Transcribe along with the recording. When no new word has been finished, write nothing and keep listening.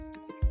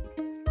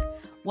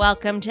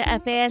Welcome to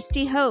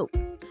FASD Hope,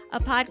 a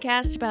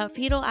podcast about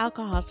fetal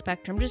alcohol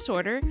spectrum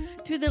disorder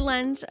through the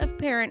lens of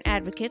parent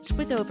advocates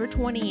with over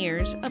 20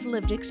 years of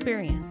lived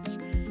experience.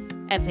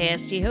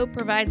 FASD Hope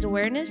provides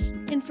awareness,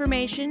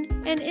 information,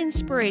 and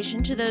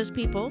inspiration to those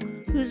people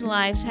whose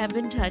lives have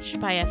been touched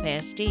by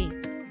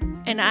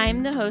FASD. And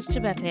I'm the host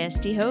of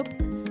FASD Hope,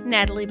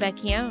 Natalie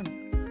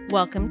Vecchione.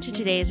 Welcome to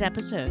today's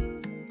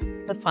episode.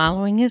 The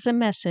following is a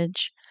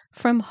message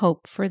from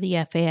Hope for the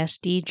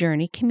FASD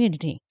Journey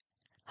community.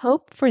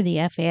 Hope for the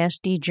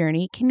FASD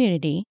Journey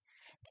community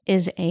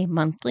is a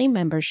monthly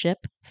membership,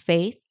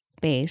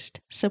 faith-based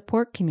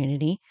support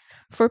community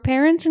for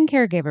parents and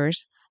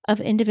caregivers of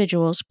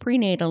individuals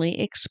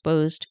prenatally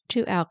exposed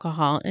to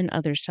alcohol and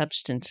other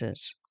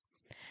substances.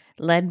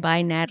 Led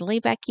by Natalie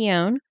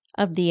Vecchione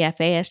of the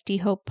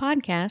FASD Hope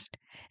podcast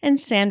and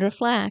Sandra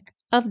Flack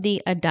of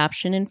the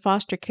Adoption and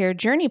Foster Care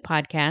Journey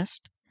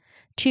podcast,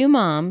 two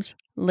moms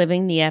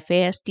living the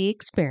FASD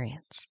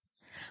experience.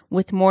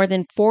 With more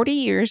than 40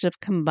 years of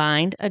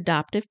combined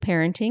adoptive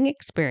parenting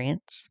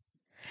experience,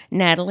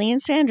 Natalie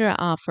and Sandra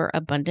offer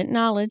abundant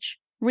knowledge,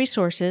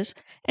 resources,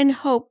 and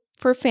hope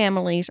for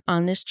families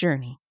on this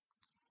journey.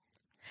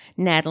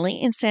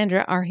 Natalie and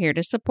Sandra are here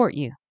to support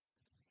you.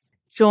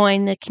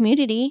 Join the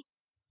community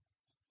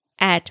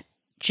at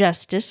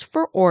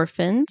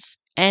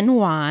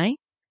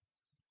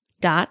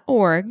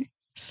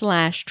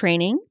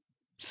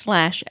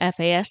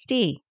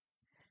justicefororphans.ny.org/training/FASD.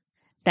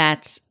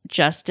 That's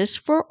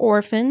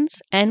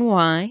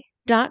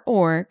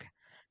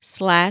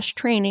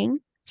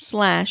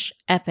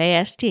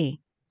justicefororphans.ny.org/training/FASD.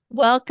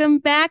 Welcome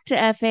back to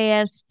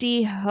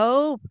FASD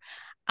Hope.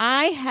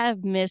 I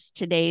have missed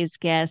today's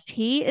guest.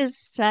 He is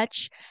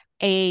such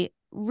a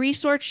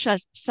resource,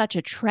 such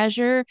a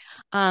treasure,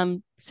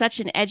 such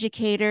an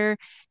educator,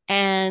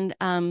 and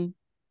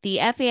the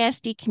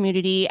FASD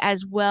community,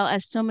 as well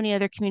as so many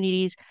other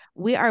communities,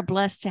 we are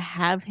blessed to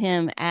have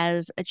him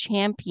as a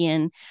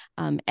champion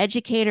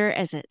educator,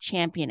 as a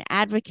champion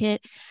advocate,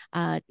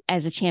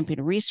 as a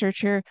champion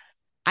researcher.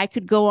 I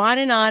could go on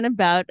and on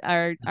about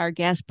our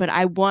guest, but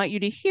I want you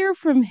to hear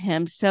from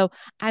him. So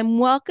I'm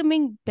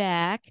welcoming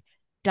back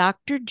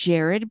Dr.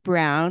 Jerrod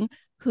Brown,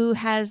 who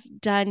has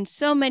done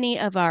so many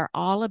of our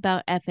All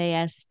About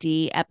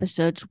FASD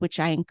episodes, which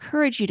I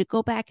encourage you to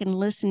go back and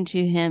listen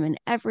to him in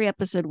every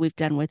episode we've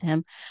done with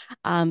him,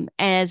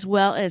 as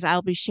well as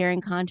I'll be sharing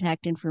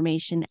contact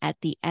information at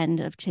the end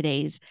of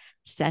today's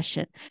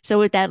session. So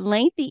with that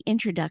lengthy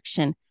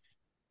introduction,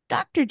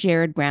 Dr.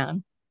 Jerrod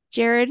Brown.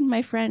 Jerrod,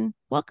 my friend,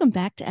 welcome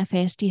back to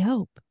FASD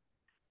Hope.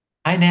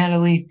 Hi,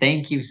 Natalie.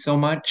 Thank you so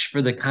much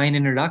for the kind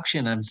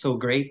introduction. I'm so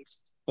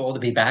grateful to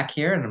be back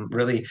here, and I'm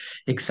really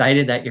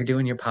excited that you're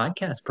doing your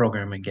podcast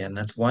program again.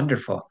 That's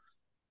wonderful.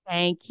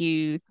 Thank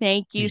you.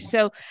 Thank you.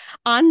 So,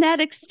 on that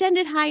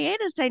extended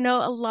hiatus, I know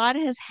a lot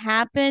has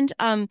happened.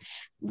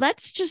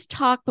 Let's just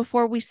talk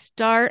before we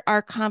start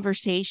our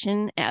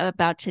conversation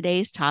about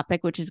today's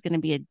topic, which is going to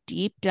be a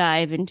deep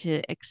dive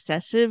into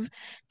excessive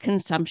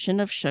consumption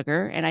of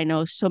sugar. And I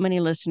know so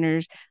many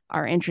listeners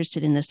are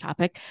interested in this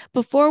topic.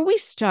 Before we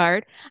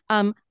start,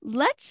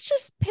 let's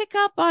just pick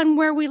up on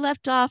where we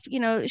left off.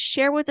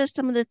 Share with us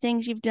some of the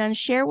things you've done.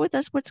 Share with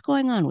us what's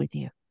going on with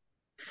you.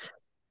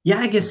 Yeah,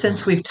 I guess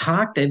since we've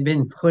talked, I've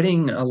been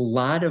putting a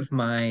lot of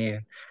my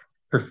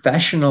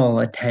professional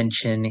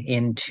attention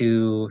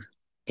into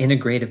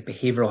integrative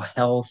behavioral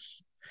health,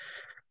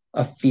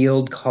 a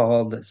field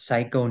called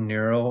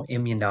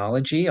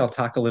psychoneuroimmunology. I'll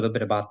talk a little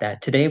bit about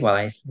that today,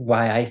 why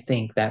I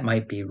think that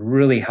might be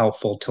really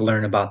helpful to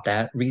learn about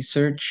that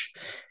research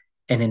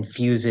and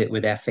infuse it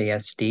with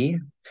FASD.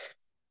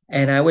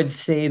 And I would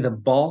say the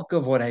bulk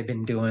of what I've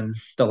been doing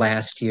the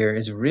last year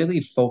is really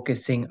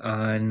focusing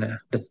on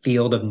the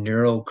field of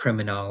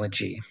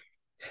neurocriminology.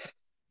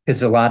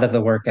 Because a lot of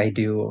the work I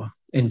do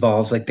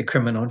involves like the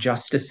criminal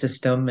justice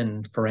system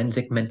and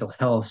forensic mental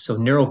health. So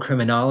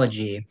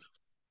neurocriminology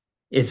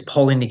is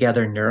pulling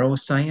together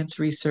neuroscience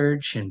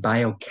research and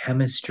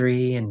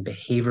biochemistry and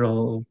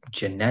behavioral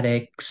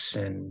genetics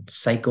and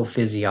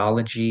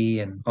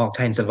psychophysiology and all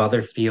kinds of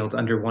other fields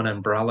under one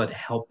umbrella to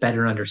help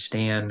better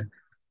understand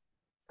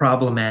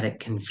problematic,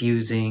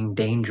 confusing,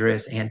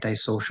 dangerous,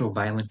 antisocial,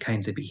 violent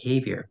kinds of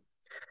behavior.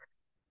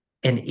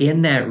 And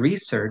in that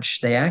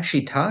research, they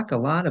actually talk a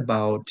lot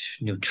about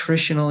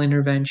nutritional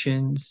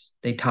interventions.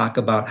 They talk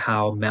about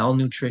how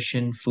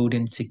malnutrition, food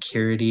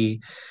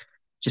insecurity,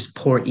 just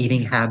poor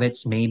eating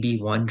habits may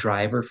be one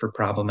driver for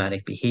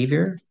problematic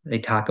behavior. They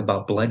talk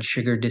about blood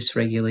sugar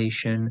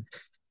dysregulation.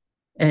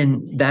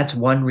 And that's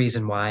one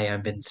reason why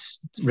I've been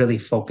really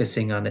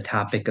focusing on the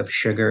topic of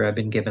sugar. I've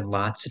been given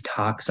lots of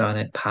talks on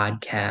it,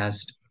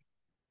 podcasts.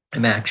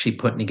 I'm actually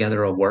putting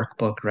together a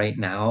workbook right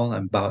now.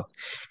 I'm about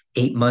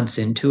 8 months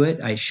into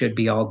it. I should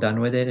be all done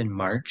with it in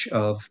March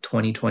of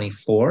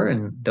 2024.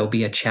 And there'll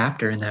be a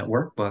chapter in that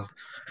workbook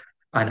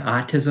on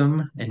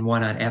autism and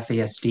one on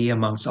FASD,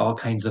 amongst all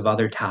kinds of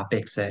other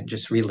topics that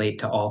just relate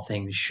to all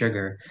things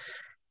sugar.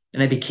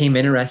 And I became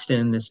interested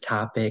in this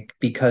topic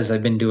because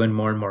I've been doing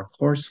more and more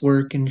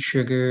coursework in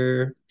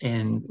sugar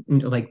and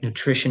like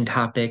nutrition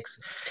topics.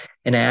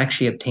 And I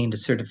actually obtained a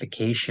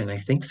certification, I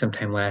think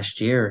sometime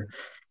last year,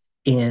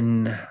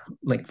 in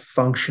like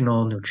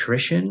functional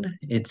nutrition.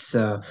 It's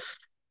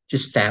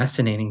just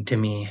fascinating to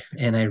me.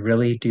 And I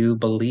really do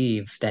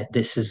believe that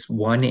this is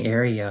one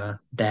area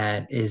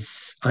that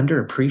is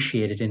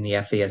underappreciated in the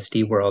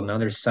FASD world. Now,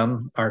 there's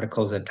some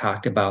articles that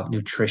talked about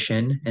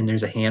nutrition, and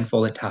there's a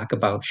handful that talk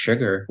about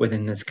sugar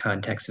within this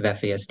context of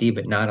FASD,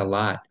 but not a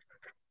lot.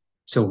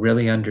 So,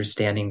 really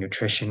understanding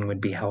nutrition would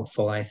be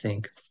helpful, I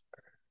think.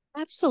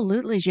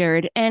 Absolutely,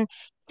 Jared. And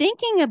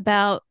thinking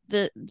about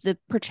the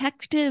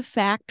protective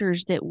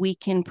factors that we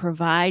can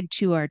provide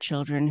to our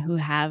children who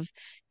have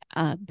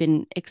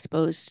been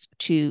exposed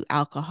to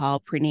alcohol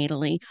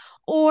prenatally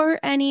or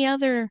any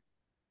other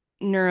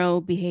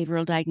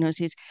neurobehavioral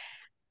diagnoses,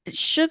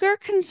 sugar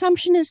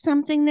consumption is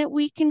something that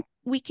we can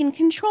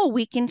control,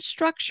 we can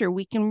structure,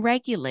 we can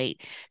regulate.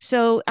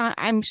 So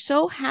I'm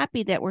so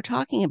happy that we're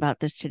talking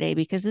about this today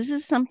because this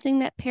is something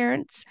that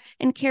parents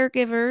and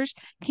caregivers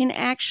can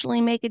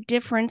actually make a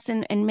difference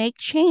and make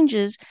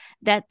changes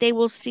that they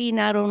will see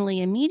not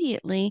only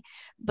immediately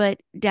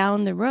but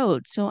down the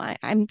road. So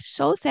I'm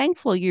so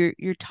thankful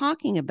you're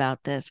talking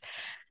about this.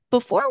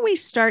 Before we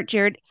start,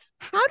 Jerrod,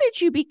 how did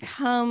you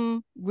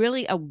become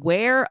really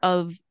aware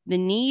of the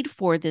need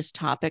for this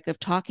topic of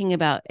talking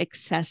about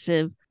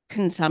excessive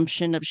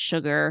consumption of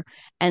sugar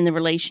and the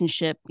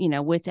relationship,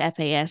 with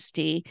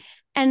FASD?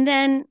 And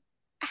then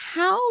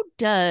how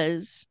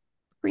does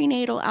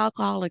prenatal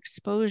alcohol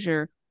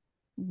exposure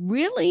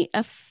really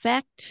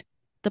affect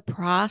the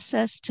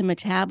process to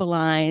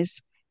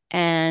metabolize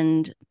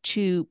and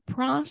to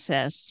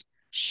process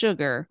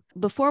sugar?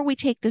 Before we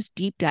take this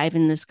deep dive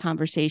in this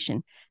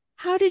conversation,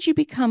 how did you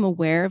become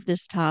aware of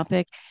this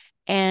topic?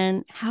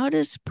 And how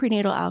does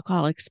prenatal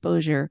alcohol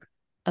exposure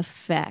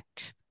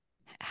affect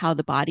how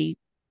the body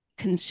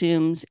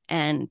consumes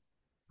and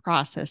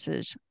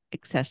processes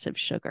excessive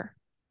sugar?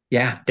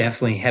 Yeah,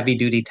 definitely heavy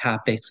duty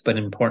topics, but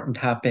important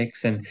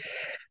topics. And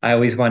I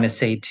always want to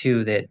say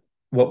too that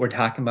what we're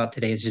talking about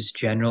today is just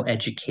general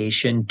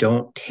education.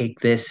 Don't take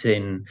this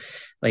and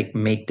like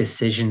make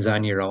decisions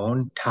on your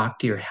own. Talk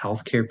to your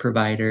healthcare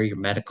provider, your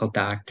medical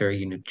doctor,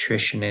 your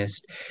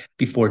nutritionist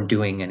before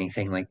doing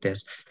anything like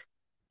this.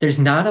 There's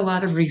not a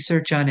lot of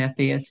research on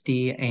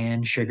FASD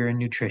and sugar and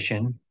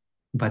nutrition,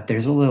 but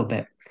there's a little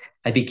bit.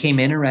 I became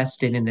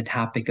interested in the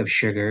topic of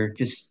sugar.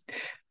 Just,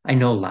 I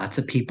know lots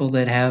of people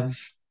that have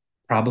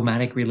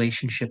problematic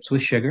relationships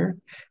with sugar.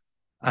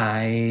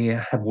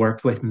 I have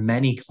worked with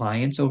many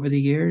clients over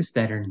the years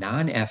that are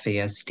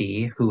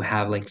non-FASD who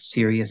have like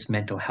serious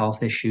mental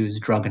health issues,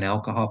 drug and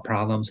alcohol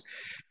problems.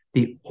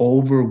 The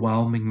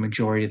overwhelming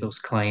majority of those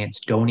clients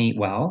don't eat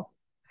well.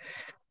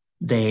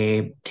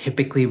 They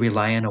typically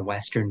rely on a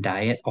Western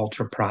diet,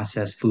 ultra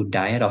processed food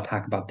diet. I'll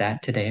talk about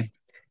that today.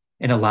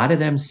 And a lot of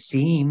them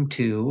seem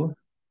to,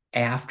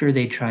 after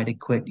they try to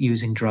quit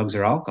using drugs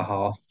or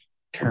alcohol,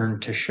 turn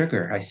to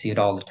sugar. I see it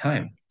all the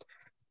time.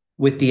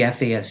 With the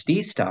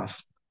FASD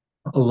stuff,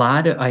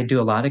 I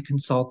do a lot of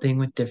consulting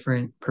with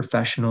different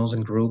professionals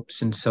and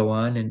groups and so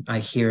on, and I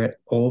hear it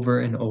over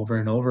and over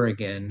and over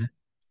again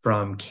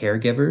from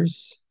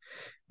caregivers,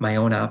 my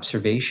own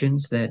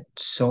observations that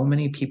so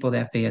many people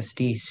with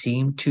FASD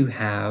seem to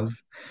have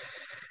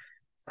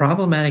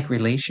problematic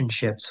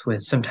relationships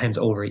with sometimes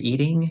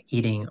overeating,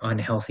 eating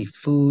unhealthy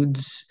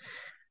foods.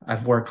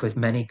 I've worked with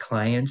many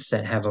clients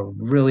that have a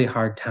really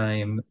hard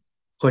time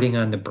putting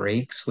on the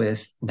brakes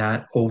with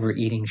not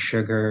overeating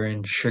sugar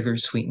and sugar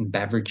sweetened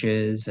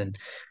beverages. And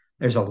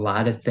there's a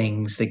lot of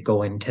things that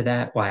go into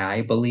that. Why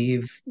I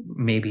believe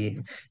maybe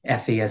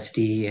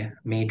FASD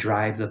may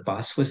drive the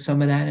bus with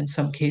some of that in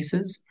some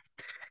cases.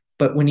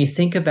 But when you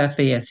think of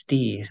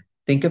FASD,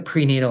 think of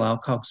prenatal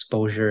alcohol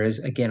exposure as,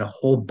 again, a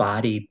whole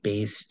body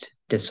based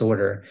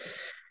disorder.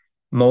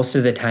 Most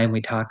of the time, we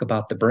talk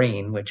about the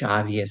brain, which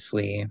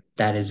obviously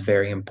that is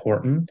very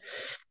important.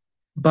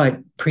 But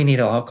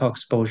prenatal alcohol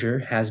exposure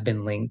has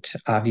been linked,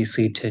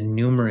 obviously, to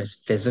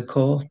numerous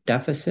physical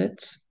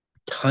deficits,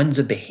 tons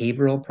of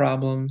behavioral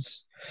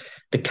problems,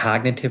 the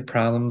cognitive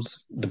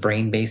problems, the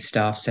brain-based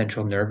stuff,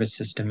 central nervous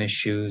system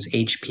issues,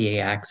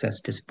 HPA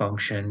axis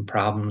dysfunction,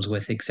 problems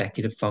with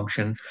executive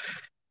function,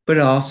 but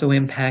it also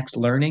impacts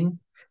learning,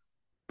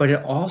 but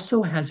it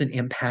also has an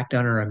impact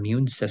on our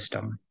immune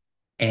system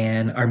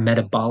and our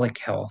metabolic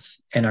health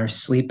and our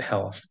sleep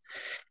health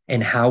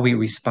and how we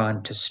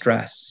respond to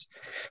stress.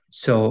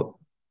 So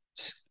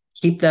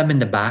keep them in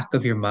the back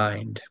of your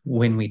mind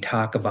when we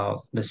talk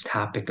about this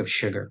topic of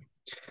sugar.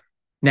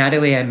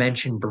 Natalie, I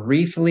mentioned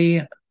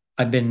briefly,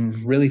 I've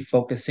been really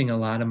focusing a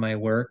lot of my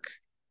work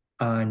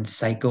on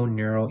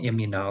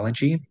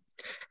psychoneuroimmunology.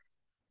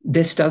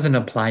 This doesn't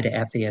apply to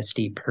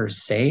FASD per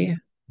se,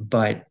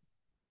 but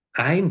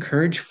I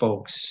encourage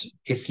folks,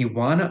 if you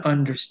want to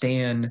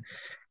understand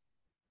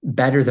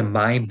better the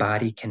mind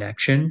body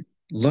connection,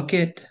 look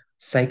at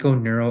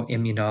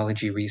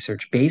psychoneuroimmunology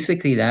research.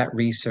 Basically, that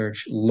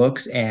research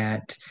looks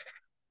at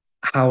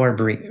how our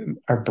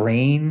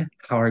brain,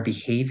 how our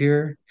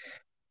behavior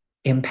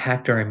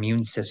impact our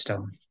immune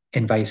system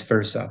and vice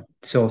versa.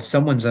 So if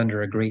someone's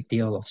under a great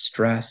deal of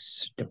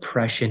stress,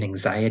 depression,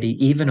 anxiety,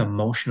 even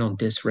emotional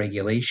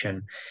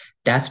dysregulation,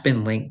 that's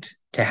been linked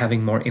to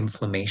having more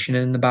inflammation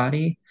in the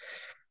body.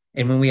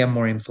 And when we have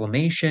more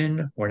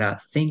inflammation, we're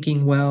not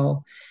thinking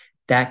well.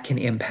 That can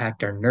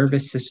impact our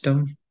nervous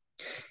system.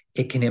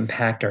 It can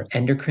impact our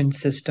endocrine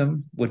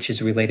system, which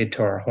is related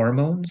to our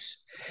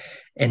hormones.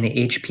 And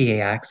the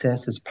HPA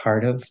axis is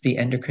part of the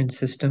endocrine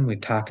system. We've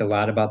talked a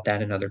lot about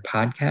that in other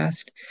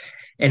podcasts.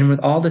 And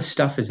when all this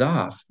stuff is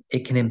off,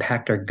 it can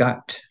impact our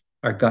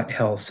gut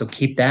health. So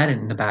keep that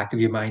in the back of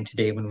your mind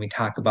today when we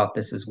talk about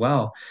this as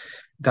well.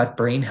 Gut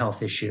brain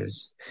health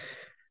issues.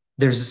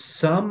 There's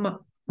some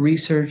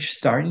research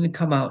starting to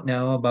come out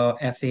now about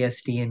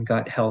FASD and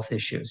gut health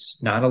issues.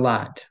 Not a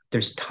lot.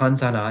 There's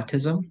tons on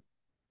autism.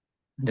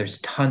 There's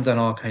tons on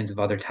all kinds of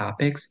other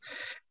topics.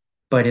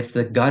 But if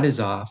the gut is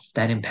off,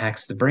 that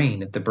impacts the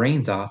brain. If the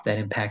brain's off, that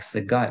impacts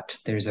the gut.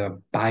 There's a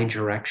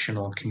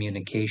bidirectional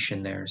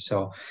communication there.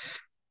 So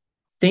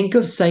think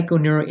of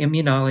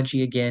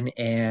psychoneuroimmunology again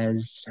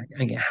as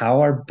again, how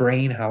our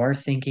brain, how our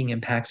thinking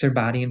impacts our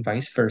body and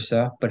vice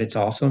versa. But it's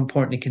also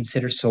important to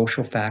consider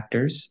social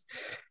factors.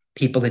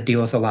 People that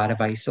deal with a lot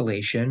of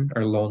isolation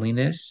or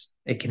loneliness,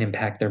 it can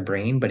impact their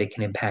brain, but it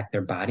can impact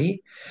their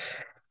body.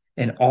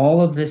 And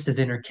all of this is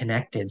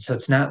interconnected. So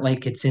it's not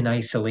like it's in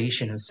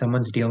isolation. If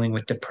someone's dealing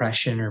with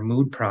depression or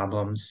mood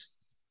problems,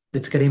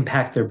 it's going to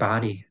impact their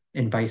body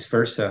and vice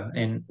versa.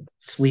 And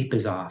sleep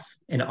is off.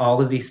 And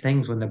all of these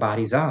things, when the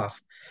body's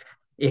off,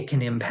 it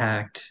can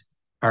impact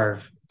our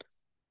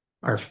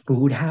our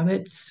food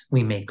habits.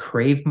 We may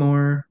crave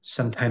more.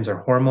 Sometimes our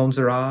hormones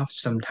are off.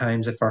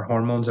 Sometimes, if our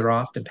hormones are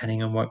off,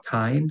 depending on what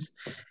kinds,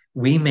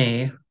 we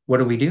may, what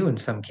do we do in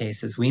some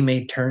cases? We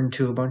may turn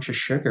to a bunch of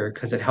sugar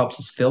because it helps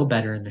us feel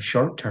better in the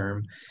short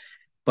term.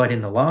 But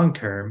in the long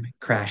term, it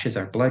crashes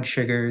our blood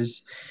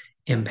sugars,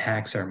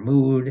 impacts our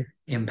mood,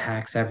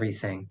 impacts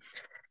everything.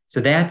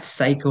 So that's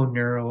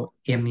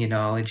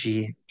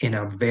psychoneuroimmunology in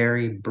a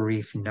very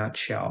brief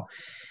nutshell.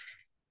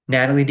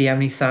 Natalie, do you have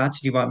any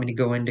thoughts? Do you want me to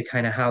go into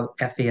kind of how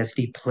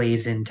FASD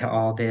plays into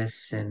all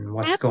this and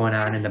what's Ab- going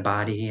on in the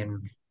body?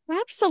 And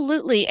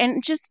Absolutely.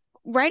 And just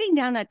writing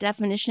down that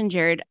definition,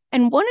 Jerrod.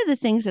 And one of the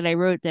things that I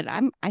wrote that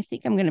I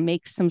think I'm going to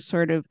make some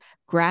sort of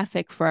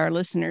graphic for our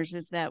listeners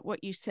is that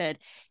what you said,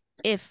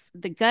 if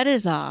the gut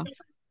is off,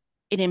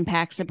 it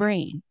impacts the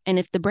brain. And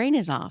if the brain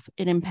is off,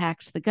 it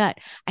impacts the gut.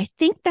 I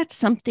think that's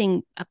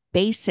something, a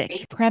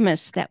basic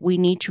premise that we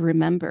need to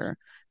remember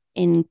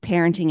in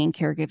parenting and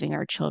caregiving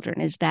our children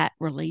is that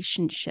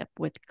relationship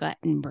with gut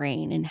and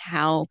brain and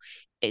how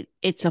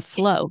it's a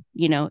flow,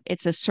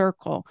 it's a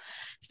circle.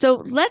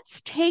 So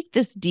let's take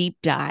this deep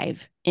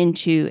dive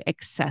into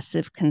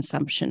excessive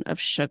consumption of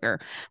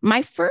sugar.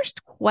 My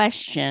first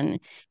question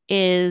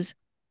is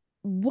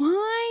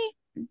why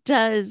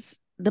does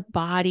the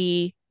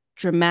body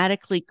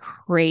dramatically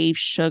crave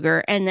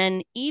sugar and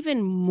then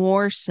even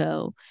more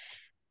so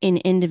in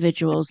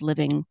individuals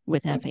living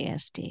with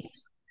FASD?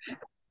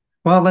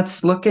 well,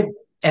 let's look at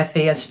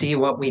FASD,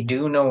 what we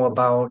do know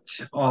about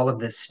all of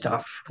this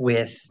stuff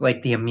with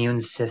like the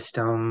immune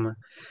system,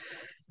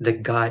 the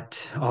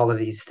gut, all of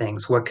these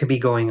things. What could be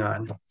going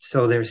on?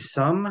 So there's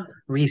some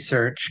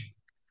research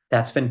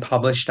that's been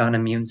published on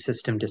immune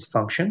system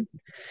dysfunction.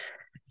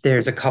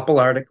 There's a couple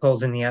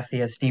articles in the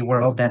FASD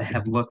world that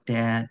have looked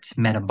at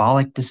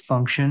metabolic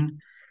dysfunction,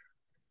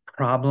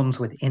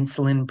 problems with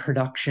insulin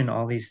production,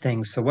 all these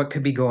things. So, what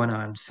could be going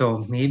on?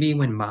 So, maybe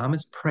when mom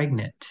is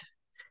pregnant,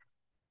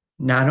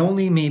 not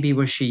only maybe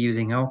was she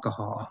using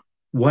alcohol,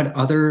 what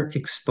other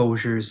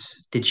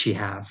exposures did she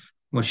have?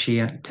 Was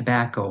she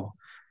tobacco?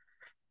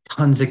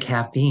 Tons of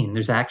caffeine.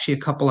 There's actually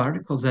a couple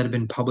articles that have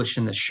been published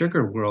in the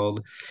sugar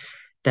world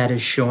that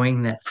is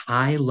showing that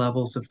high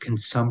levels of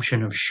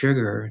consumption of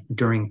sugar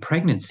during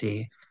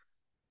pregnancy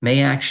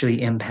may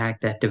actually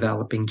impact that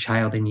developing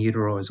child in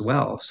utero as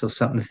well. So,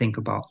 something to think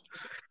about.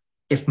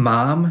 If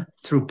mom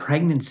through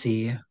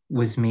pregnancy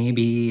was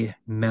maybe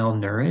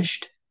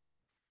malnourished,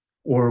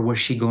 or was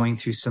she going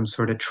through some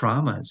sort of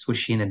traumas? Was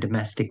she in a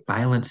domestic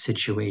violence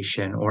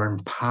situation or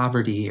in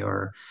poverty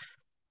or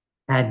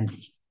had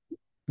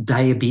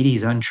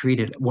diabetes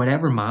untreated?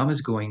 Whatever mom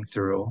is going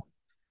through,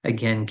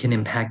 again, can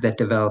impact that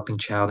developing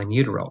child in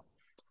utero.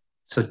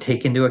 So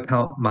take into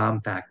account mom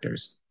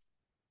factors.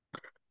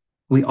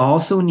 We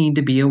also need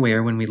to be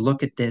aware when we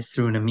look at this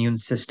through an immune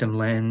system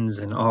lens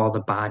and all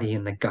the body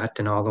and the gut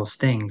and all those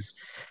things,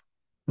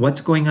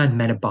 what's going on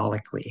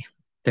metabolically?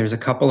 There's a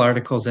couple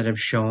articles that have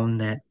shown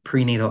that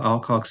prenatal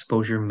alcohol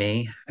exposure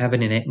may have a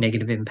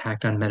negative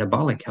impact on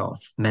metabolic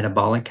health.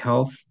 Metabolic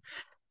health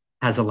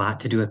has a lot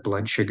to do with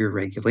blood sugar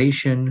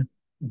regulation,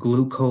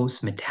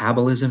 glucose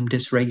metabolism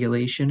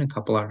dysregulation. A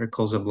couple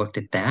articles have looked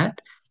at that.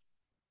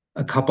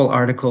 A couple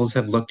articles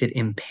have looked at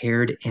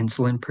impaired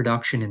insulin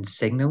production and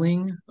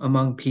signaling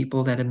among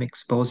people that have been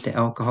exposed to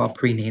alcohol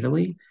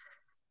prenatally.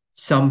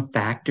 Some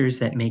factors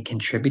that may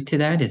contribute to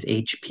that is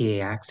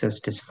HPA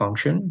axis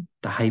dysfunction,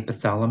 the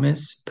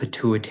hypothalamus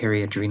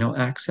pituitary adrenal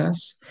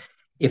axis.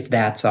 If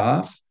that's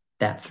off,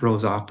 that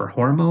throws off our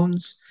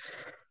hormones.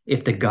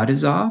 If the gut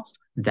is off,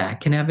 that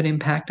can have an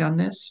impact on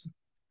this.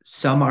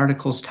 Some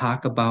articles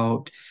talk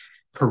about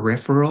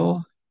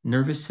peripheral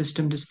nervous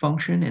system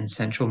dysfunction and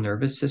central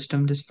nervous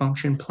system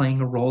dysfunction playing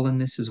a role in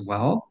this as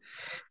well.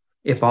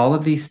 If all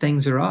of these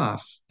things are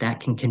off, that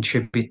can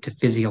contribute to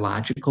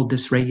physiological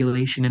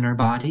dysregulation in our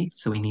body.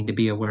 So we need to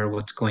be aware of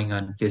what's going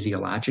on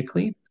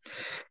physiologically.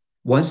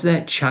 Was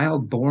that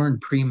child born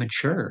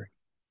premature?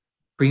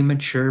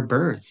 Premature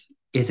birth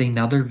is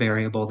another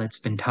variable that's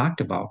been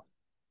talked about.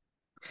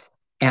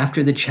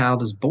 After the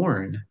child is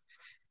born,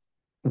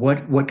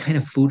 what kind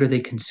of food are they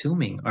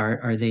consuming?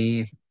 Are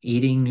they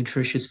eating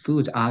nutritious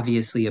foods?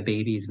 Obviously, a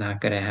baby is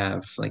not going to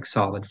have like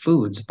solid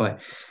foods,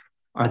 but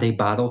are they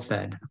bottle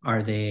fed?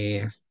 Are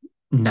they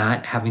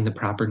not having the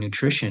proper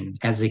nutrition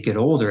as they get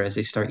older, as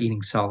they start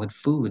eating solid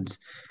foods?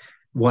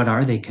 What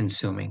are they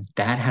consuming?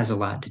 That has a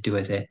lot to do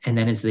with it. And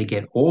then as they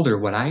get older,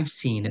 what I've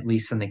seen, at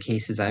least in the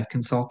cases I've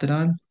consulted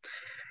on,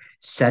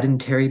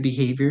 sedentary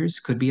behaviors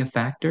could be a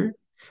factor.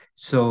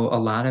 So a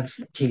lot of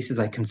cases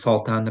I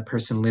consult on, the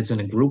person lives in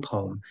a group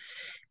home.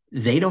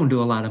 They don't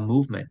do a lot of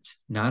movement,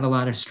 not a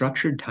lot of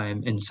structured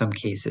time in some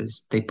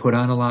cases. They put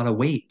on a lot of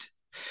weight.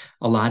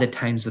 A lot of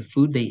times the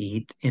food they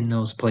eat in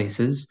those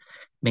places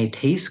may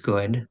taste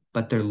good,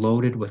 but they're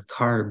loaded with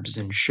carbs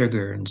and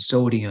sugar and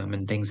sodium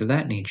and things of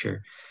that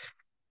nature.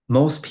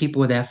 Most people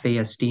with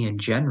FASD in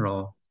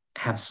general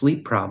have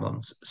sleep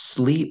problems.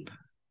 Sleep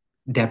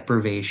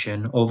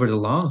deprivation over the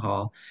long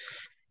haul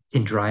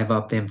can drive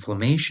up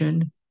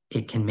inflammation.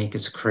 It can make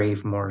us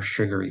crave more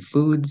sugary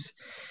foods.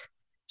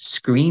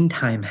 Screen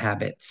time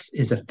habits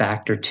is a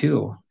factor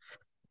too.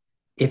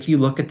 If you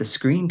look at the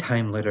screen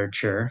time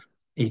literature,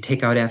 you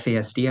take out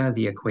FASD out of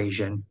the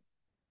equation,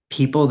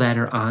 people that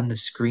are on the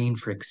screen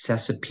for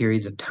excessive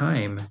periods of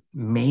time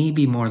may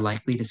be more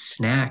likely to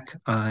snack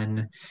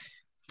on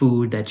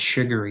food that's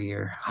sugary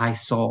or high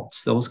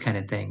salts, those kind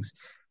of things.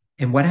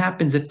 And what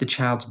happens if the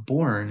child's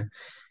born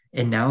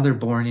and now they're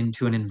born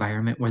into an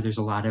environment where there's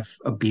a lot of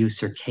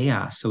abuse or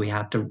chaos? So we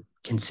have to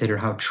consider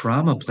how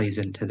trauma plays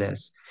into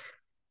this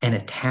and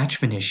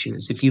attachment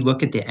issues. If you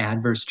look at the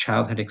adverse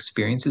childhood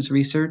experiences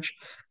research,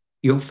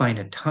 you'll find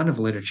a ton of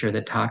literature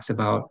that talks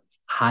about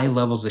high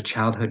levels of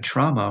childhood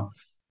trauma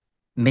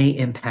may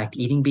impact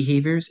eating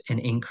behaviors and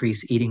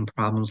increase eating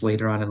problems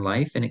later on in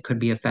life. And it could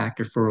be a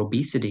factor for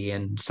obesity.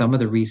 And some of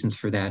the reasons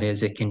for that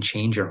is it can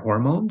change your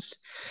hormones.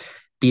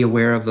 Be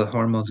aware of the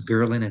hormones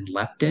ghrelin and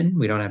leptin.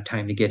 We don't have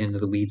time to get into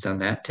the weeds on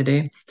that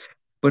today.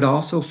 But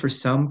also for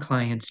some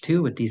clients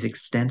too, with these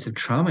extensive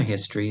trauma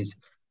histories,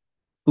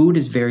 food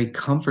is very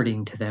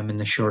comforting to them in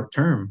the short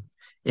term.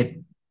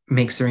 It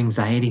makes their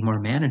anxiety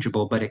more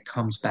manageable, but it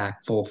comes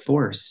back full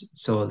force.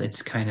 So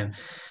it's kind of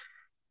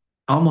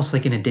almost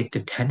like an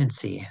addictive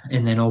tendency.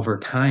 And then over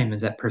time,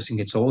 as that person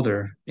gets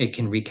older, it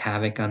can wreak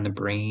havoc on the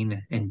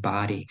brain and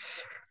body.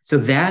 So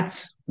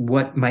that's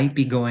what might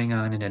be going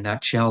on in a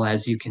nutshell.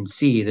 As you can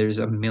see, there's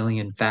a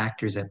million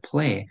factors at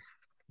play.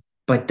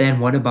 But then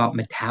what about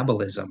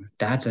metabolism?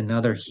 That's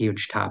another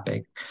huge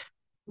topic.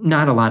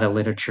 Not a lot of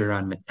literature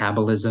on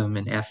metabolism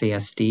and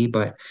FASD,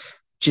 but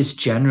just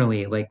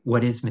generally, like,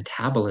 what is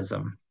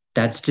metabolism?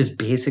 That's just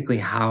basically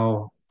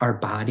how our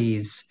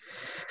bodies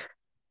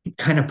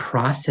kind of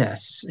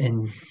process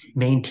and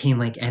maintain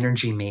like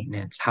energy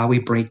maintenance, how we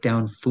break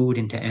down food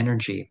into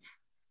energy.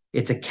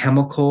 It's a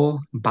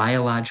chemical,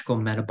 biological,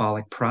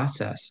 metabolic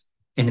process,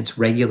 and it's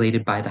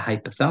regulated by the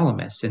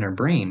hypothalamus in our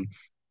brain.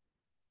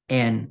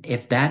 And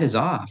if that is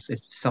off,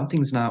 if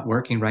something's not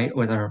working right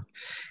with our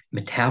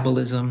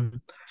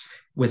metabolism,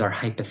 with our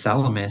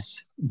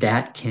hypothalamus,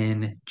 that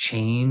can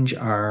change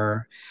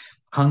our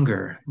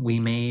hunger. We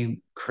may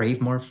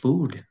crave more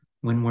food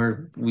when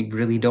we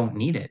really don't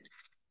need it.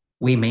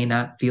 We may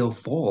not feel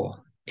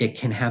full. It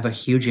can have a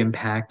huge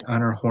impact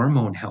on our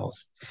hormone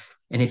health.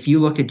 And if you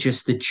look at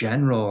just the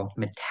general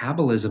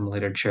metabolism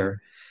literature,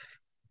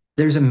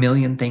 there's a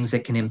million things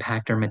that can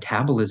impact our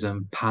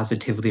metabolism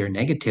positively or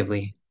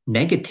negatively.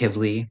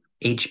 Negatively,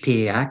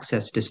 HPA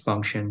axis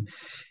dysfunction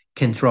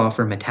can throw off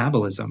our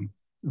metabolism.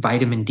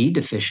 Vitamin D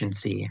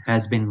deficiency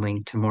has been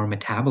linked to more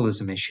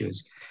metabolism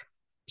issues.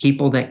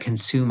 People that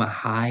consume a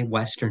high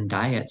Western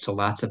diet, so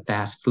lots of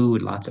fast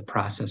food, lots of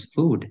processed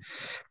food,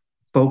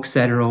 folks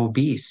that are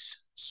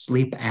obese,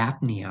 sleep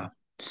apnea,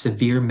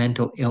 severe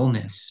mental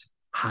illness,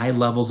 high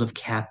levels of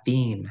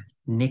caffeine,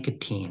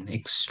 nicotine,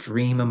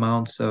 extreme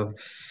amounts of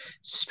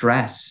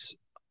stress,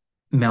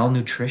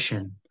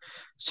 malnutrition,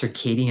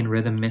 circadian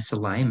rhythm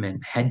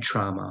misalignment, head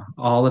trauma,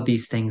 all of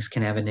these things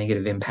can have a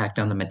negative impact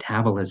on the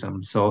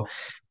metabolism. So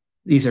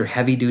these are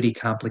heavy duty,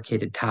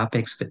 complicated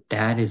topics, but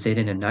that is it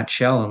in a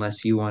nutshell,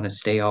 unless you want to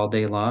stay all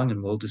day long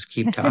and we'll just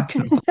keep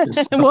talking about this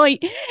stuff.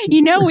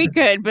 Well, we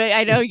could, but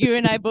I know you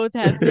and I both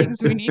have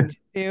things we need to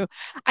do.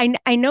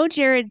 I know,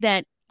 Jerrod,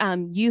 that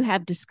you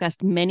have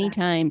discussed many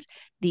times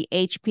the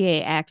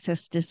HPA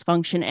axis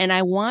dysfunction. And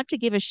I want to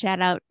give a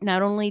shout out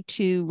not only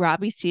to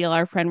Robbie Seal,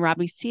 our friend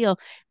Robbie Seal,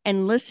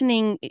 and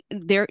listening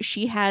there,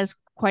 she has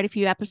quite a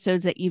few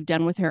episodes that you've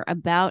done with her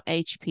about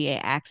HPA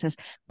axis,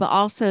 but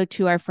also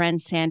to our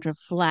friend Sandra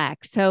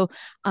Flack. So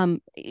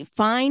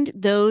find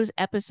those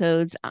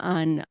episodes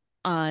on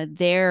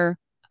their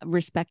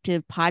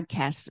respective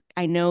podcasts.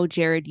 I know,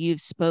 Jerrod,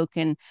 you've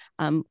spoken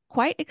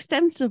quite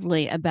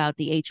extensively about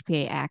the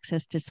HPA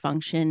axis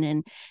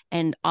dysfunction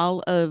and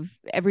all of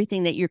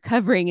everything that you're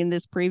covering in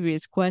this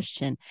previous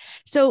question.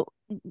 So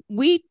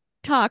we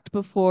talked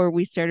before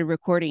we started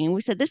recording, and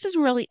we said this is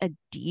really a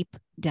deep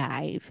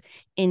dive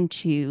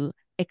into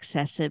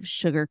excessive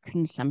sugar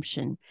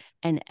consumption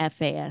and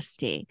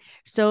FASD.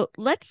 So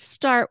let's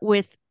start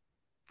with,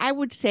 I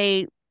would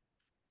say,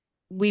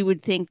 we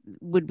would think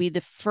would be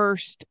the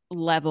first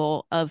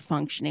level of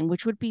functioning,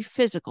 which would be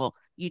physical.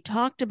 You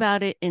talked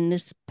about it in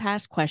this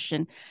past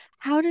question.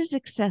 How does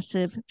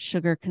excessive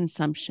sugar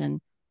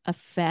consumption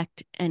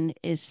affect and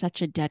is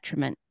such a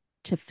detriment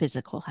to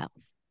physical health?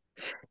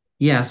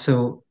 Yeah,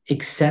 so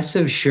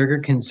excessive sugar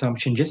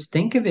consumption, just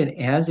think of it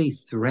as a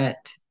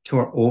threat to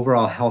our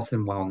overall health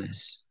and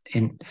wellness,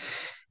 and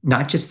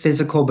not just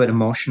physical, but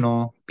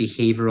emotional,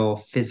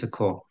 behavioral,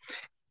 physical.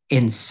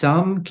 In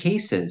some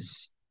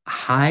cases,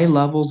 high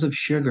levels of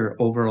sugar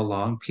over a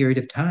long period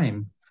of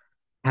time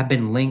have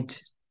been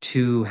linked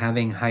to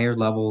having higher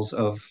levels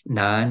of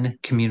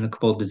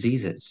non-communicable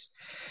diseases.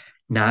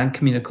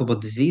 Non-communicable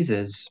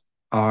diseases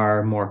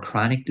are more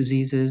chronic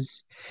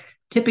diseases.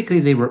 Typically,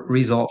 they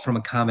result from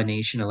a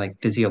combination of like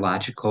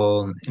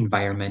physiological,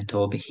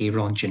 environmental,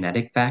 behavioral, and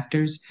genetic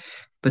factors.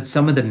 But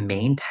some of the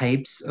main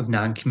types of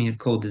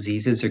non-communicable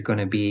diseases are going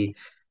to be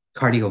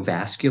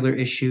cardiovascular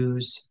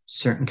issues,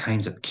 certain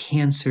kinds of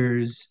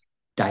cancers,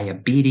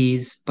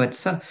 diabetes. But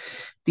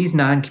these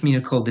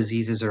non-communicable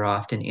diseases are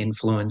often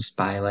influenced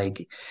by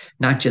like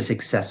not just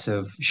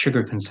excessive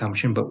sugar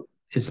consumption, but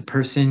is the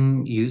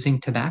person using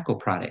tobacco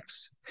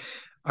products?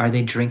 Are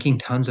they drinking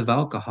tons of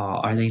alcohol?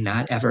 Are they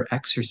not ever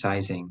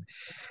exercising?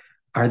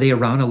 Are they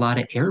around a lot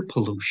of air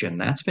pollution?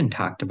 That's been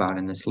talked about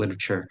in this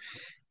literature.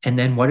 And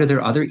then what are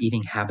their other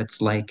eating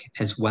habits like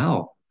as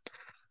well?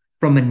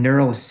 From a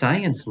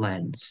neuroscience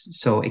lens,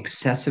 so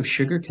excessive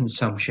sugar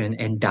consumption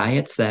and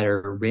diets that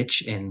are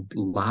rich in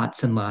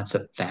lots and lots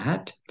of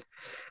fat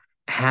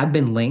have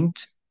been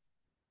linked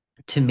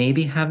to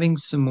maybe having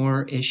some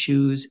more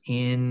issues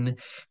in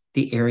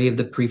the area of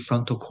the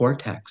prefrontal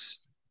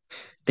cortex,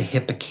 the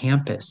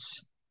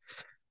hippocampus,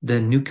 the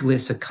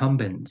nucleus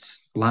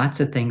accumbens, lots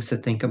of things to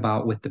think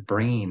about with the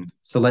brain.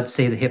 So let's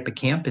say the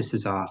hippocampus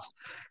is off.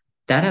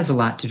 That has a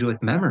lot to do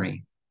with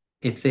memory.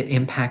 If it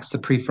impacts the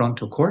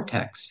prefrontal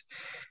cortex,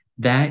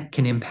 that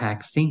can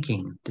impact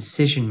thinking,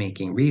 decision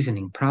making,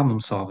 reasoning, problem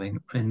solving,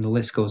 and the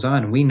list goes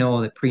on. We know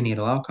that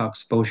prenatal alcohol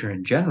exposure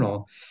in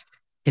general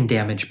can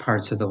damage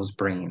parts of those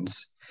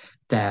brains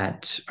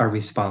that are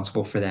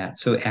responsible for that.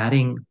 So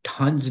adding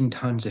tons and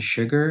tons of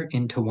sugar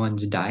into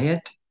one's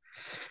diet,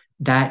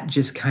 that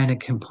just kind of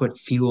can put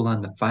fuel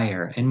on the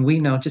fire. And we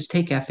know, just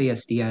take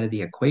FASD out of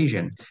the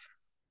equation.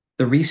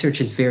 The research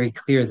is very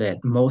clear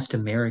that most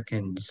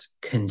Americans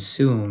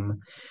consume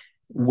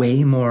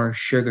way more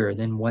sugar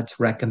than what's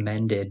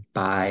recommended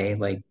by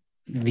like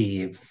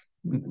the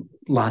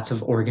lots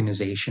of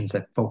organizations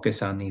that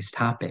focus on these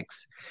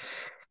topics.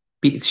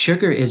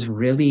 Sugar is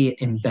really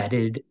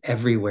embedded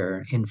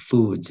everywhere in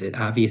foods. It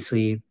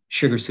obviously,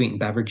 sugar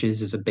sweetened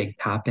beverages is a big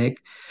topic,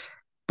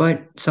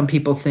 but some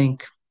people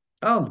think,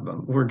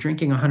 oh, we're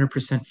drinking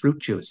 100%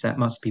 fruit juice. That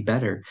must be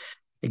better.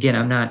 Again,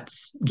 I'm not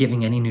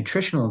giving any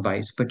nutritional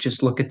advice, but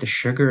just look at the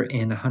sugar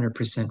in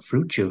 100%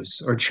 fruit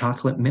juice or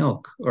chocolate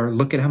milk, or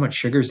look at how much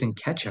sugar is in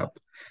ketchup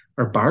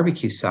or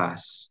barbecue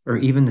sauce, or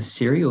even the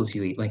cereals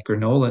you eat, like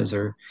granolas,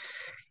 or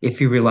if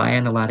you rely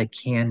on a lot of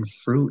canned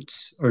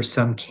fruits or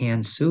some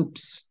canned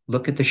soups,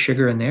 look at the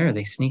sugar in there.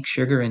 They sneak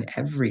sugar in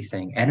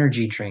everything,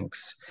 energy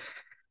drinks.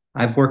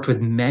 I've worked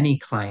with many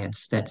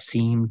clients that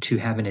seem to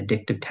have an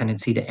addictive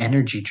tendency to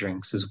energy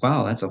drinks as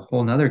well. That's a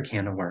whole nother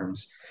can of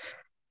worms.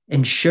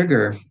 And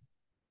sugar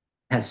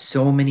has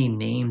so many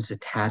names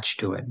attached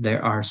to it.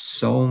 There are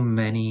so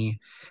many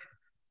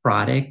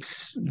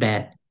products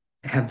that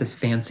have this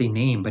fancy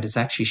name, but it's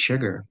actually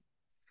sugar.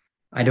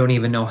 I don't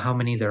even know how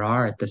many there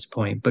are at this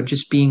point, but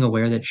just being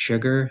aware that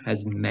sugar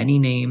has many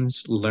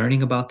names,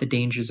 learning about the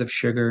dangers of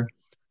sugar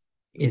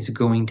is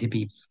going to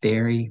be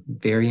very,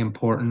 very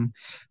important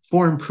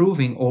for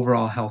improving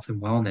overall health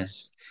and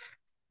wellness.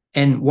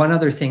 And one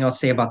other thing I'll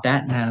say about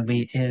that,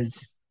 Natalie,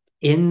 is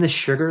in the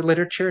sugar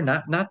literature,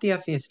 not the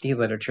FASD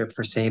literature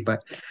per se,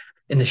 but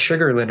in the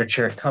sugar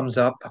literature, it comes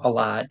up a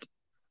lot.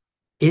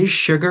 Is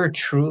sugar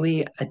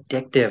truly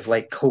addictive,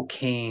 like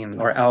cocaine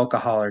or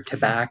alcohol or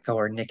tobacco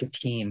or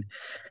nicotine?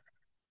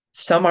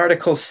 Some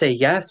articles say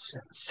yes,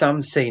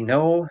 some say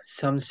no,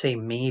 some say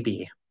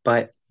maybe.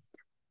 But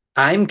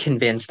I'm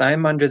convinced,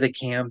 I'm under the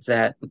camp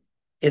that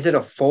is it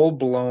a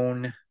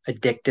full-blown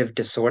addictive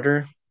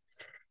disorder?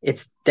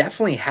 It's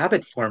definitely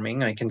habit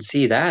forming. I can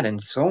see that in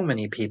so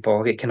many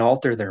people. It can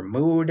alter their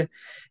mood.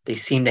 They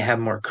seem to have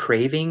more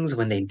cravings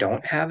when they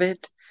don't have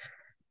it.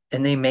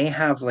 And they may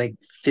have like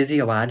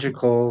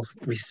physiological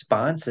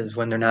responses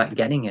when they're not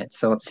getting it.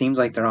 So it seems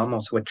like they're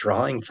almost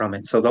withdrawing from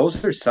it. So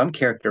those are some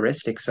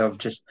characteristics of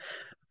just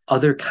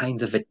other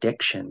kinds of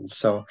addictions.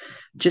 So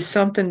just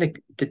something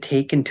to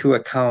take into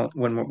account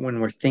when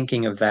we're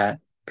thinking of that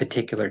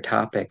particular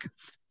topic.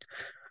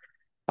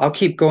 I'll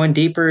keep going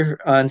deeper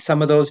on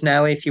some of those,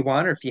 Natalie, if you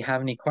want, or if you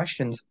have any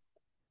questions.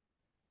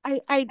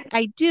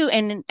 I do,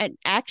 and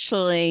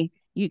actually,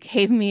 you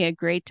gave me a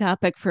great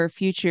topic for a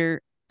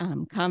future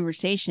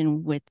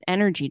conversation with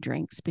energy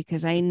drinks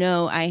because I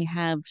know I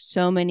have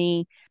so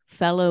many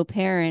fellow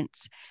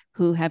parents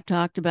who have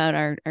talked about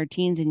our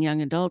teens and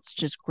young adults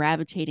just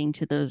gravitating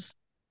to those,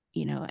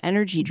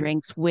 energy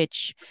drinks,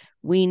 which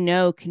we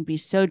know can be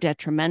so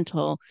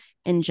detrimental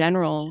in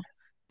general,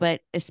 but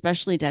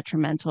especially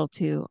detrimental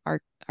to our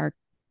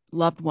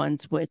loved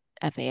ones with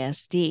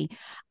FASD.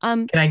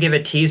 Um, Can I give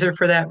a teaser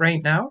for that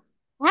right now?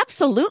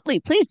 Absolutely.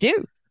 Please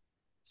do.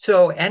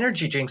 So,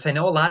 energy drinks, I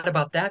know a lot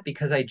about that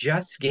because I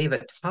just gave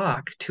a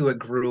talk to a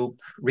group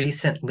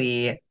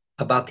recently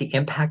about the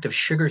impact of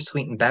sugar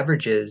sweetened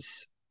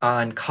beverages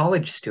on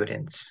college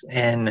students.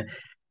 And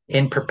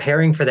in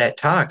preparing for that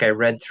talk, I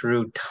read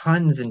through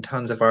tons and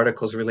tons of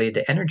articles related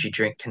to energy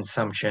drink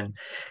consumption.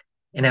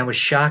 And I was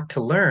shocked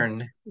to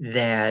learn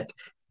that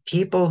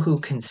people who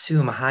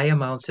consume high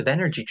amounts of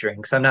energy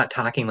drinks, I'm not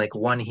talking like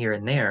one here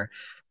and there,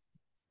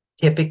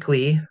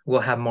 typically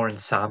will have more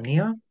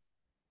insomnia.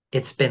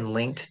 It's been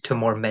linked to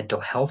more mental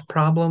health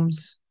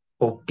problems,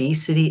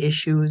 obesity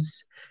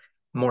issues,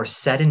 more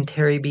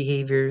sedentary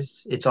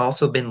behaviors. It's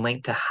also been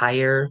linked to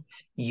higher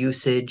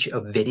usage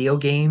of video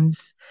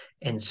games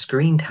and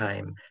screen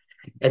time.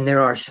 And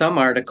there are some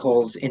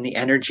articles in the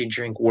energy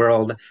drink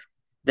world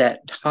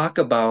that talk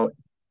about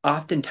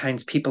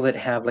oftentimes people that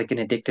have like an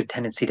addictive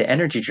tendency to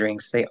energy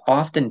drinks, they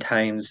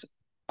oftentimes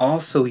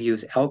also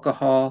use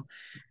alcohol,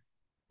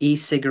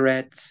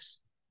 e-cigarettes,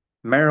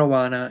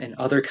 marijuana, and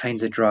other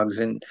kinds of drugs.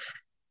 And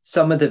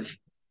some of the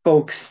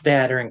folks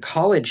that are in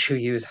college who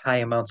use high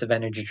amounts of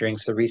energy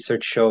drinks, the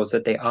research shows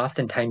that they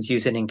oftentimes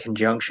use it in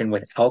conjunction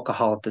with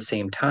alcohol at the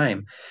same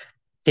time.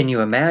 Can you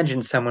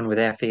imagine someone with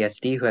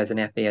FASD who has an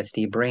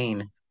FASD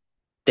brain?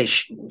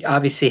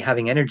 Obviously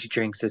having energy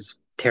drinks is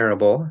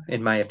terrible,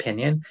 in my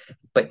opinion,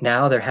 but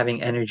now they're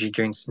having energy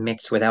drinks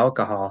mixed with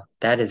alcohol.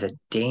 That is a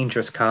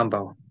dangerous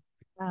combo.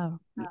 Oh,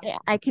 yeah,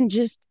 I can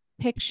just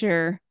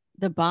picture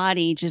the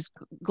body just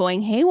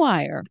going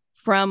haywire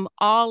from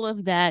all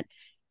of that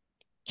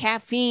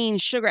caffeine,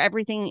 sugar,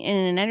 everything in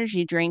an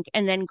energy drink,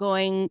 and then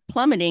going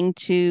plummeting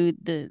to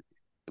the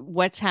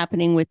what's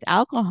happening with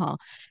alcohol.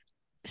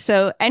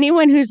 So,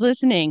 anyone who's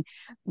listening,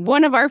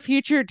 one of our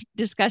future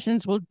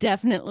discussions will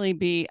definitely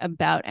be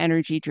about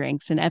energy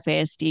drinks and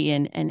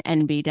FASD and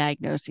NB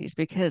diagnoses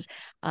because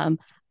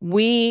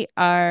we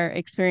are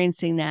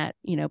experiencing that,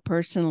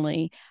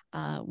 personally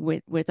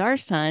with our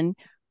son,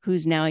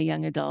 who's now a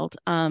young adult.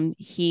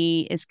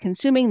 He is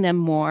consuming them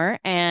more,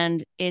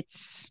 and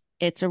it's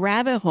a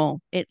rabbit hole.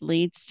 It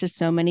leads to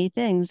so many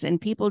things, and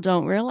people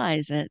don't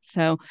realize it.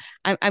 So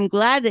I'm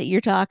glad that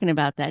you're talking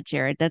about that,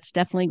 Jerrod. That's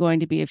definitely going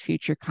to be a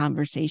future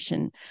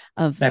conversation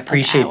I of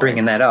appreciate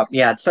bringing ours. that up.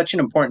 Yeah, it's such an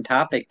important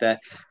topic that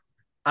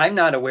I'm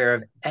not aware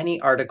of any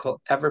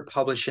article ever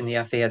published in the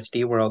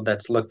FASD world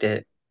that's looked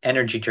at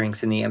energy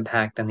drinks and the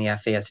impact on the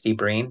FASD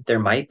brain. There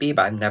might be,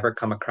 but I've never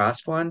come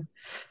across one.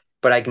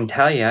 But I can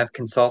tell you, I've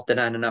consulted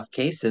on enough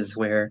cases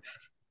where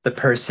the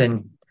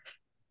person,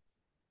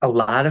 a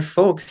lot of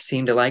folks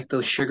seem to like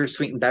those sugar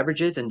sweetened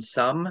beverages and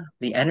some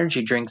the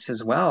energy drinks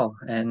as well.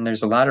 And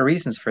there's a lot of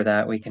reasons for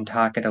that. We can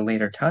talk at a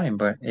later time,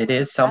 but it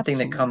is something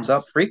that comes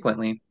Absolutely. up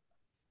frequently.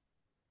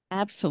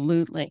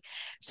 Absolutely.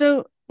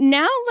 So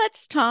now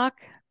let's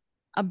talk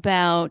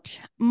about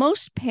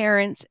most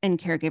parents and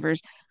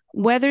caregivers,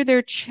 whether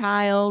their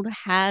child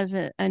has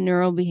a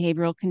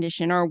neurobehavioral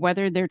condition or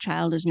whether their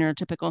child is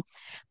neurotypical.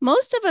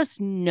 Most of us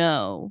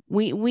know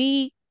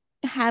we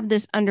have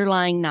this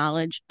underlying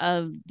knowledge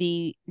of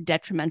the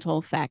detrimental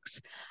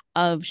effects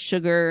of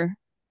sugar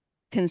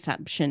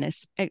consumption,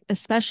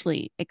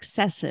 especially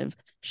excessive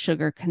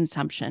sugar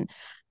consumption.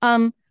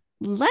 Um,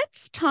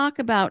 let's talk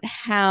about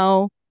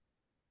how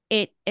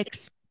it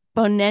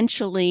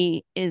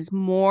exponentially is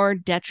more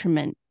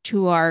detriment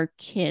to our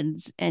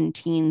kids and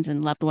teens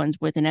and loved ones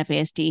with an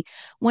FASD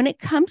when it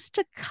comes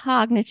to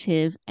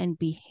cognitive and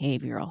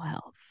behavioral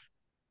health.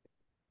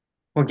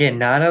 Well, again,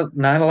 not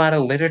a lot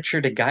of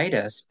literature to guide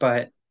us,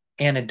 but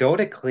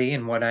anecdotally,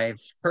 and what I've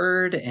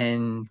heard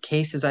and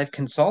cases I've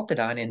consulted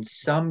on, in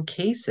some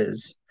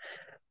cases,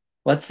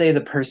 let's say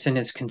the person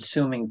is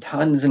consuming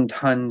tons and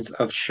tons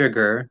of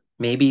sugar,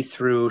 maybe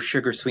through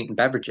sugar sweetened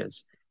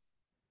beverages.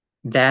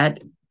 That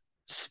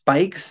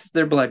spikes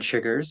their blood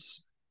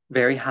sugars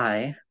very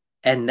high,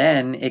 and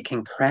then it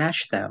can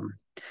crash them.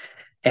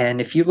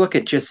 And if you look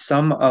at just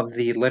some of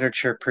the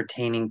literature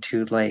pertaining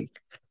to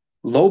like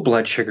low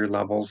blood sugar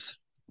levels,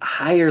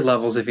 higher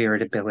levels of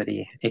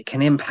irritability. It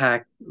can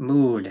impact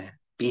mood,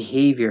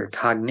 behavior,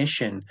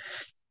 cognition.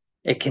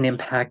 It can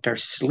impact our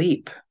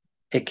sleep.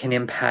 It can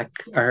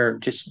impact our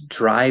just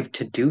drive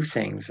to do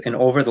things. And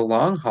over the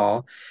long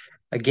haul,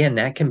 again,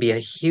 that can be a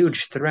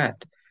huge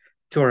threat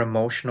to our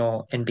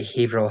emotional and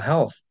behavioral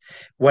health.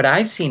 What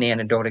I've seen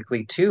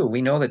anecdotally too,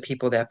 we know that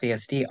people with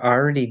FASD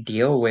already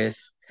deal with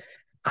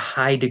a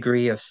high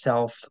degree of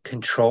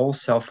self-control,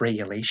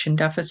 self-regulation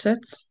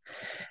deficits.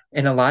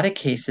 In a lot of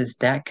cases,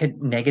 that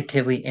could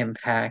negatively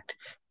impact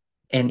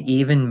and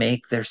even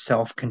make their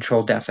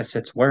self-control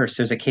deficits worse.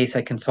 There's a case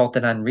I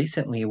consulted on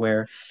recently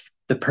where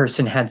the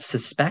person had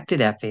suspected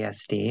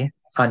FASD,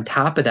 on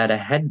top of that, a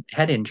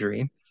head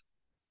injury.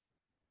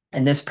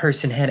 And this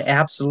person had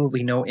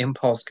absolutely no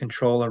impulse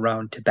control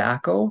around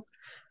tobacco,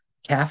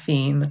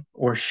 caffeine,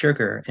 or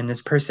sugar. And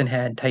this person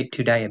had type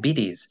 2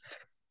 diabetes.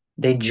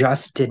 They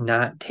just did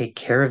not take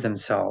care of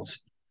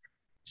themselves.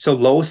 So,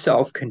 low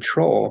self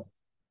control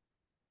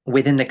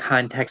within the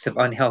context of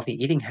unhealthy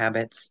eating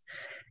habits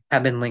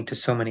have been linked to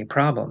so many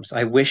problems.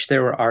 I wish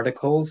there were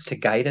articles to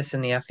guide us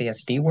in the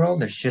FASD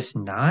world. There's just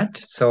not.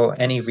 So,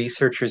 any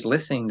researchers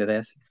listening to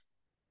this,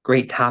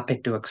 great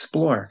topic to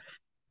explore.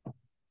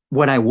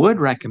 What I would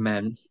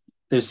recommend,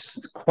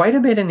 there's quite a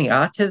bit in the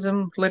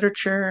autism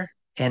literature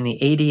and the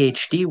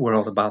ADHD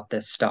world about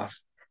this stuff.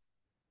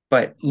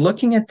 But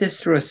looking at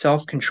this through a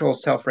self control,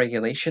 self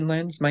regulation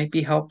lens might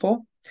be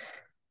helpful.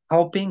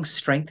 Helping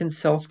strengthen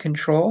self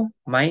control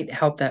might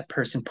help that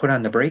person put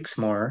on the brakes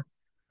more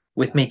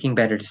with making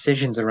better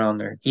decisions around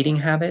their eating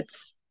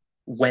habits,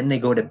 when they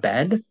go to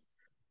bed,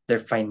 their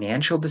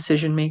financial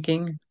decision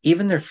making,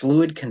 even their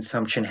fluid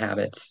consumption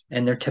habits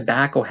and their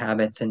tobacco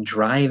habits and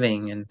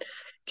driving and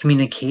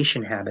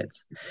communication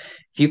habits.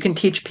 If you can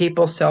teach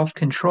people self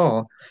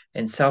control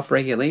and self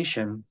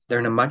regulation, they're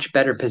in a much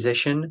better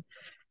position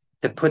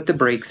to put the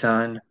brakes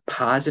on,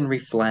 pause and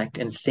reflect,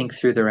 and think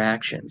through their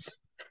actions.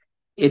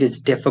 It is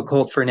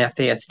difficult for an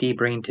FASD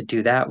brain to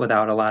do that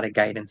without a lot of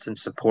guidance and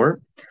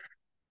support.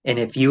 And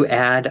if you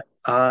add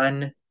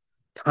on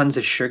tons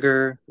of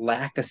sugar,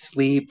 lack of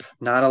sleep,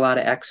 not a lot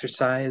of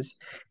exercise,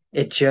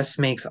 it just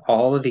makes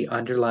all of the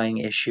underlying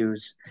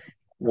issues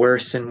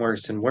worse and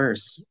worse and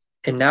worse.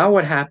 And now,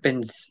 what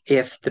happens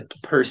if the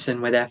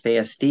person with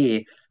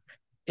FASD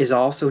is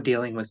also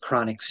dealing with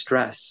chronic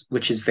stress,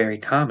 which is very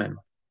common?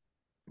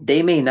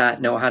 They may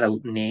not know how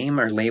to name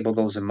or label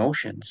those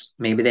emotions.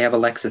 Maybe they have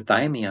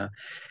alexithymia,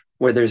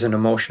 where there's an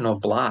emotional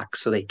block,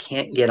 so they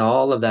can't get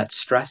all of that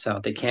stress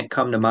out. They can't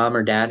come to mom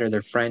or dad or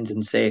their friends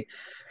and say,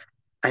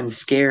 I'm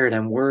scared,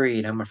 I'm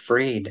worried, I'm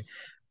afraid.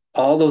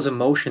 All those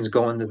emotions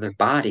go into their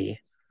body,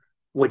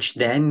 which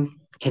then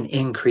can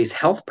increase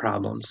health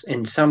problems.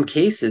 In some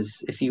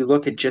cases, if you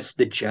look at just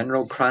the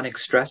general chronic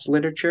stress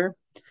literature,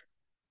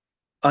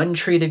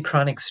 untreated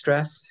chronic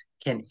stress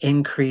can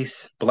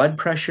increase blood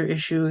pressure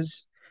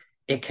issues.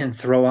 It can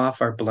throw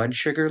off our blood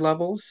sugar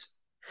levels.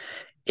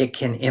 It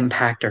can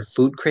impact our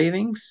food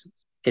cravings.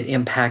 It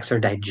impacts our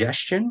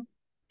digestion.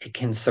 It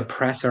can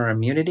suppress our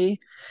immunity.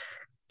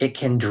 It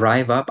can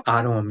drive up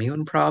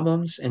autoimmune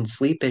problems and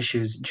sleep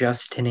issues,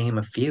 just to name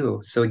a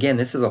few. So, again,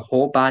 this is a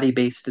whole body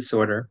based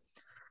disorder.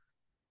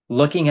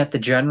 Looking at the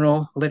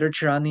general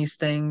literature on these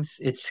things,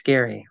 it's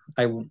scary.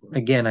 I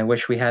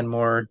wish we had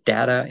more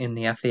data in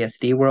the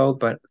FASD world,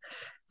 but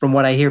from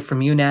what I hear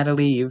from you,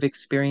 Natalie, you've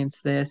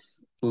experienced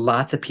this.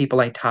 Lots of people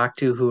I talk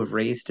to who have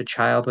raised a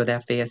child with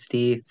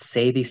FASD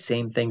say these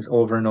same things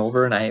over and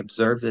over, and I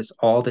observe this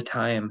all the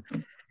time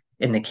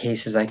in the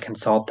cases I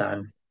consult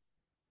on.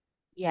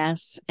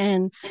 Yes.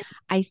 And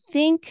I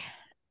think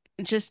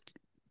just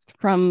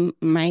from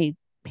my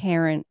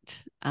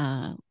parent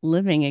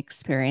living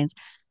experience,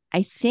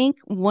 I think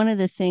one of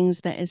the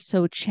things that is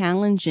so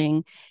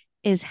challenging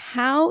is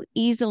how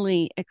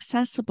easily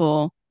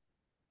accessible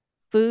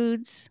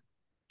foods,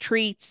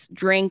 treats,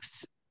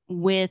 drinks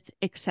with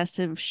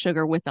excessive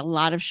sugar, with a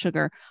lot of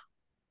sugar,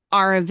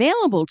 are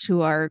available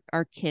to our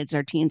kids,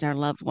 our teens, our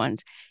loved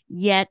ones.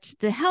 Yet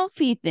the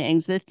healthy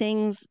things, the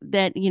things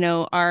that,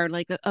 are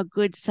like a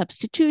good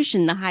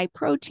substitution, the high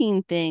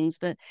protein things,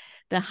 the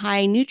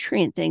high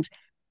nutrient things,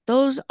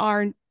 those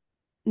are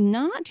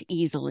not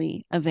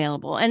easily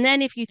available. And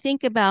then if you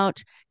think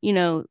about,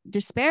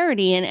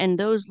 disparity and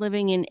those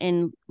living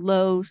in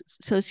low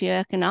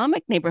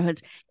socioeconomic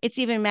neighborhoods, it's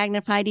even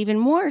magnified even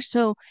more.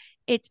 So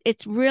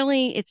it's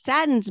really, it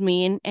saddens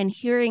me and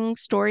hearing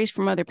stories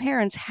from other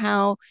parents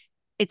how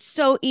it's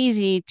so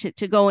easy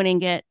to go in and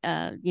get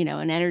an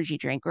energy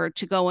drink, or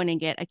to go in and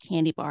get a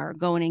candy bar, or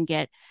go in and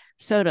get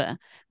soda,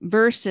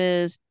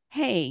 versus,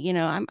 hey,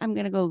 I'm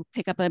going to go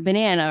pick up a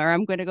banana, or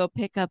I'm going to go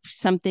pick up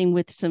something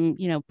with some,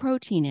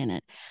 protein in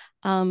it.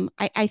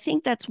 I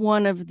think that's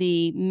one of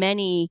the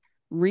many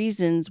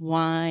reasons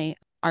why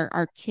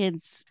our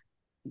kids,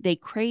 they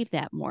crave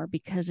that more,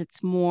 because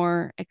it's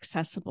more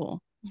accessible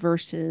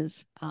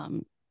versus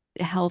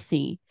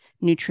healthy,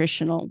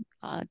 nutritional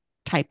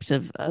types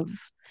of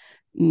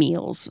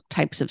meals,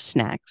 types of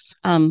snacks.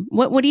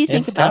 What do you think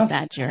It's about tough.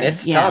 that, Jerrod?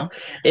 It's Yeah.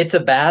 tough. It's a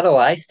battle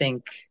I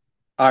think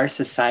our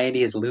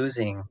society is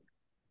losing.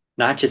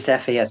 not just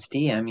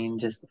FASD. I mean,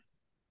 just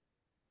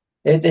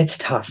it's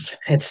tough.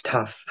 It's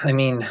tough. I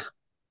mean,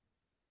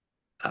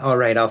 all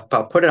right, I'll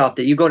put it out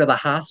there. You go to the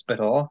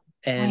hospital,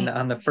 and Right.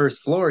 on the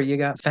first floor, you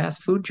got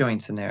fast food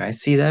joints in there. I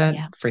see that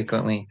Yeah.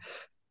 frequently.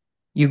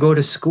 You go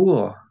to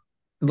school,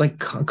 like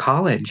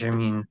college, I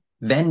mean,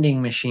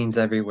 vending machines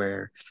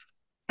everywhere,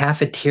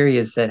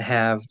 cafeterias that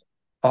have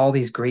all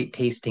these great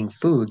tasting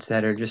foods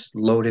that are just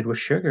loaded with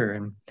sugar.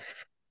 And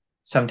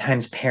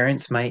sometimes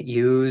parents might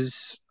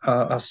use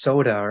a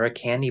soda or a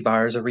candy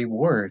bar as a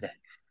reward.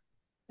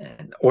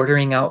 And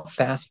ordering out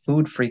fast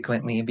food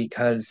frequently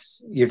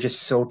because you're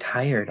just so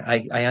tired.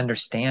 I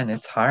understand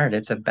it's hard.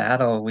 It's a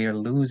battle we are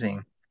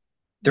losing.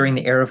 During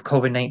the Mhm. era of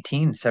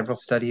COVID-19, several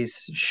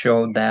studies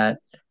showed that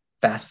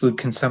fast food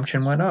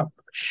consumption went up,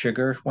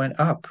 sugar went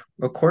up.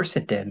 Of course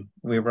it did.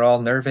 We were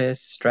all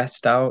nervous,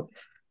 stressed out.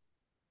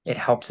 It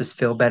helps us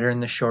feel better in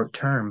the short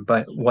term,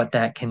 but what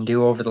that can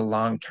do over the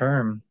long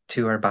term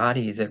to our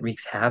bodies, it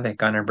wreaks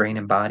havoc on our brain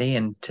and body.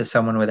 And to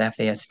someone with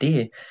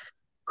FASD,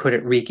 could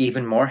it wreak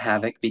even more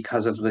havoc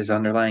because of these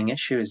underlying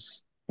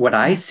issues? What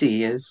I Yes.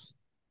 see is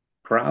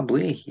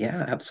probably,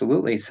 yeah,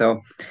 absolutely.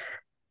 So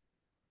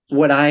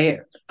what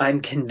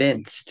I'm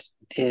convinced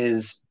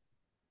is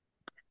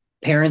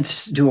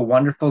parents do a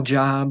wonderful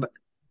job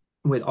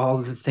with all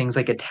of the things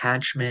like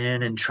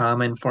attachment and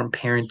trauma informed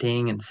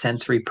parenting and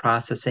sensory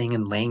processing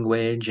and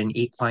language and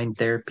equine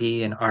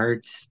therapy and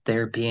arts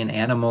therapy and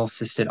animal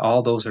assisted.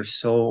 All those are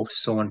so,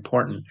 so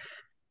important.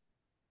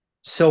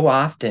 So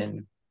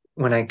often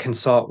when I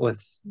consult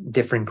with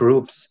different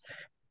groups,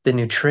 the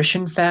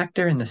nutrition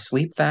factor and the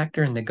sleep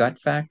factor and the gut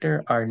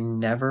factor are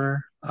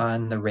never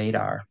on the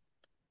radar.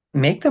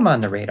 Make them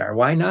on the radar.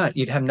 Why not?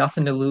 You'd have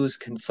nothing to lose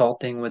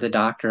consulting with a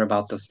doctor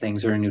about those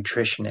things or a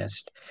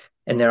nutritionist.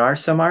 And there are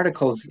some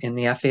articles in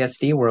the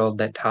FASD world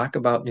that talk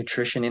about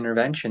nutrition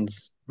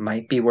interventions.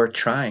 Might be worth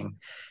trying.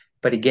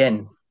 But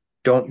again,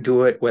 don't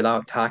do it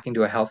without talking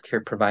to a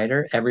healthcare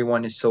provider.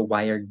 Everyone is so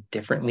wired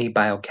differently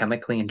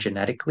biochemically and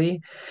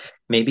genetically.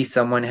 Maybe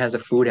someone has a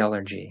food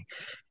allergy.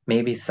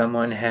 Maybe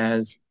someone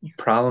has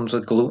problems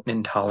with gluten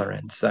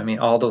intolerance. I mean,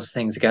 all those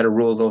things, you got to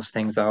rule those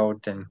things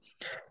out. And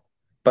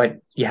but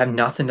you have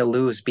nothing to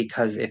lose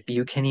because if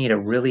you can eat a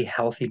really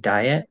healthy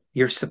diet,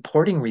 you're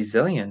supporting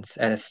resilience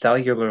at a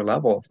cellular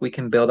level. If we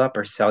can build up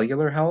our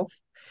cellular health,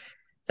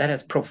 that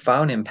has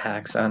profound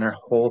impacts on our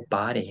whole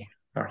body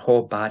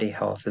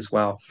health as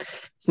well.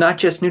 It's not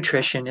just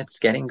nutrition, it's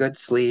getting good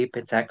sleep,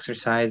 it's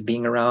exercise,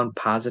 being around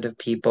positive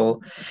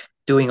people,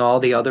 doing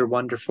all the other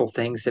wonderful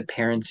things that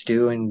parents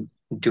do and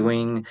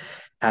doing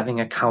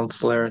having a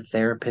counselor,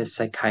 therapist,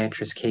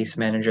 psychiatrist, case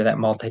manager, that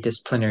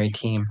multidisciplinary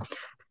team.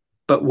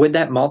 But would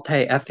that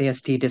multi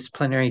FASD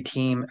disciplinary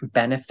team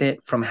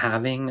benefit from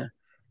having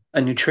a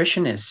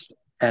nutritionist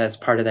as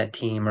part of that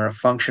team or a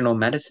functional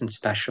medicine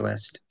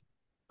specialist?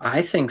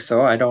 I think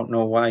so. I don't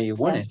know why you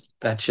wouldn't. Yes.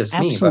 That's just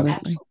me, but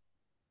Absolutely.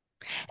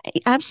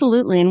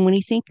 Absolutely. And when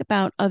you think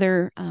about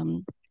other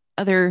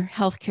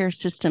healthcare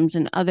systems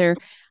and other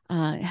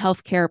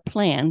healthcare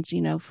plans,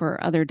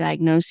 for other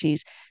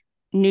diagnoses,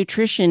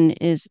 nutrition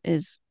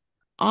is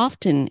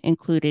often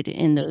included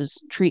in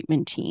those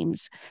treatment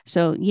teams.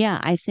 So yeah,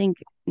 I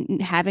think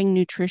having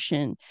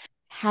nutrition,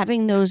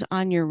 having those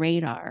on your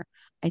radar,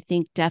 I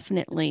think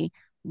definitely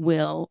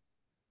will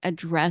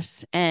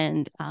address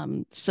and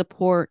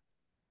support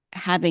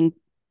having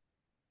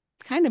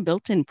kind of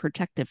built-in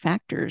protective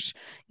factors,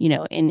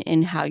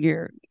 in how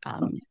you're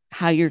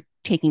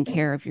taking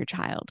care of your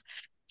child.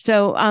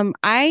 So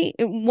I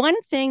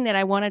one thing that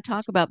I want to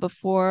talk about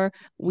before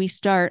we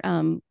start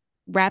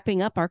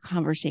wrapping up our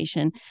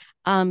conversation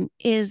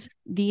is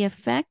the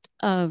effect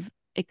of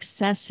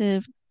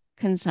excessive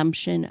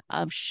consumption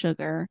of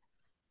sugar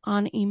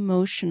on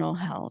emotional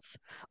health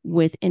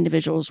with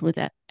individuals with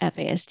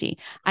FASD.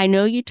 I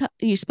know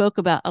you spoke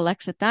about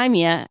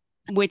alexithymia,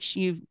 which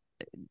you've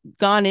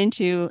gone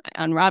into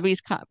on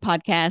Robbie's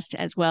podcast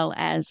as well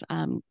as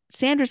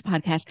Sandra's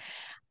podcast.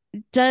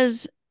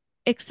 Does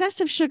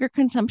excessive sugar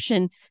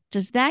consumption,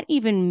 does that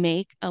even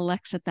make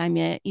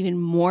alexithymia even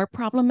more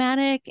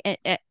problematic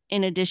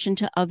in addition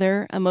to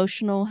other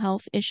emotional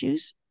health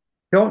issues?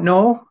 don't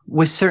know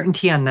with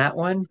certainty on that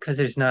one because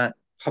there's not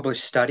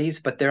published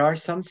studies, but there are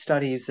some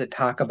studies that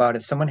talk about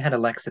if someone had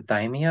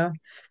alexithymia,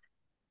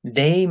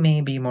 they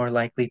may be more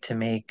likely to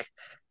make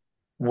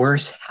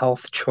worse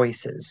health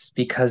choices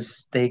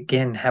because they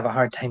again have a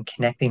hard time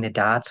connecting the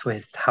dots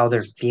with how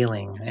they're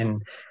feeling.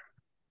 And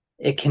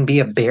it can be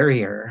a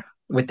barrier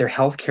with their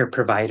healthcare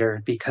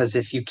provider because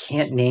if you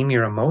can't name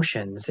your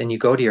emotions and you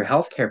go to your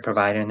healthcare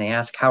provider and they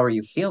ask, how are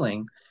you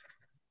feeling?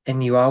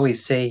 And you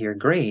always say you're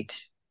great,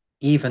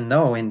 even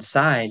though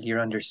inside you're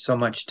under so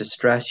much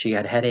distress, you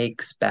got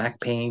headaches, back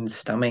pain,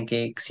 stomach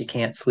aches, you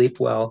can't sleep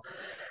well.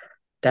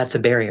 That's a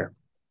barrier.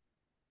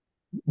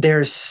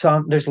 There's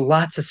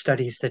lots of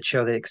studies that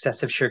show that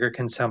excessive sugar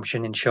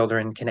consumption in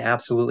children can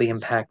absolutely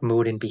impact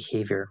mood and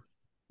behavior.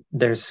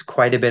 There's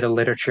quite a bit of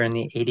literature in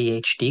the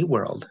ADHD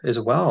world as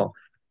well.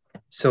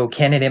 So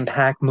can it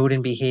impact mood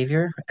and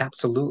behavior?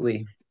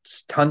 Absolutely.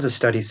 Tons of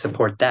studies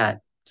support that.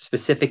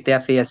 Specific to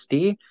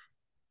FASD,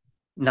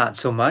 not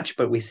so much,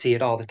 but we see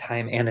it all the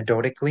time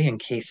anecdotally in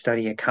case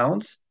study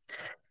accounts.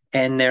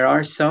 And there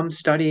are some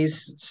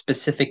studies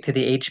specific to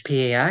the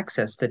HPA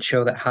axis that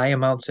show that high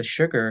amounts of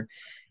sugar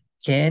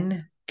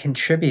can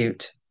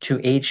contribute to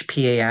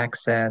HPA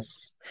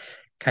axis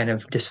kind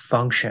of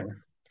dysfunction.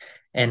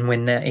 And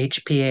when the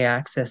HPA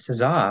axis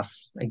is off,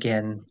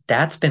 again,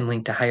 that's been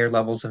linked to higher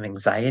levels of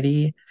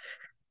anxiety,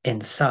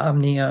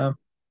 insomnia,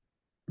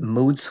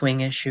 mood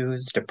swing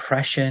issues,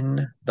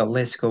 depression. The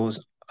list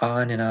goes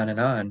on and on and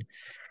on.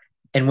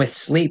 And with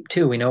sleep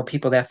too, we know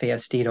people with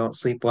FASD don't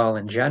sleep well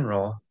in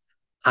general.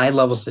 High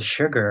levels of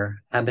sugar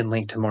have been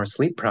linked to more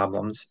sleep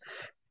problems.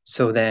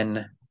 So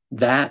then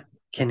that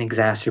can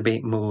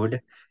exacerbate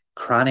mood.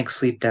 Chronic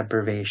sleep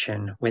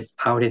deprivation,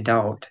 without a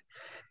doubt,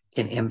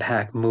 can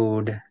impact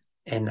mood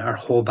and our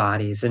whole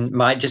bodies. And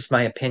my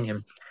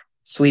opinion,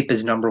 sleep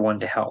is number one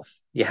to health.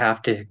 You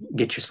have to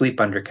get your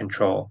sleep under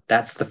control.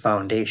 That's the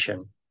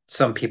foundation.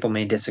 Some people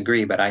may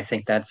disagree, but I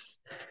think that's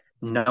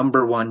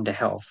number one to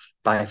health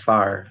by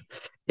far.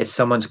 If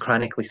someone's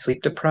chronically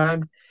sleep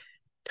deprived,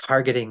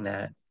 targeting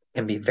that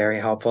can be very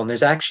helpful. And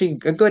there's actually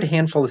a good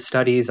handful of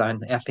studies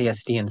on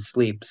FASD and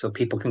sleep, so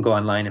people can go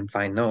online and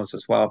find those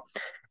as well.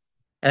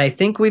 And I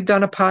think we've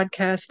done a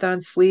podcast on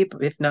sleep.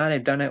 If not,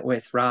 I've done it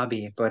with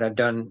Robbie, but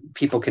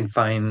people can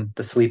find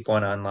the sleep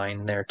one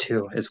online there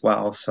too as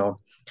well.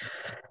 So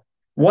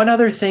one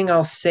other thing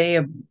I'll say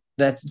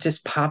that's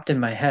just popped in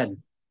my head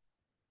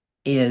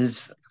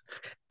is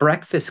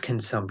breakfast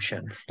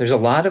consumption. There's a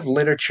lot of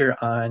literature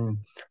on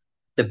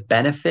the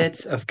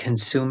benefits of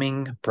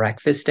consuming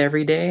breakfast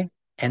every day.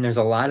 And there's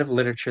a lot of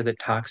literature that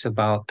talks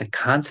about the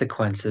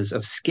consequences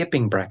of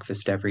skipping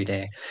breakfast every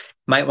day.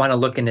 Might want to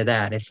look into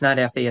that. It's not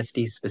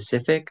FASD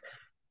specific,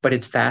 but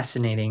it's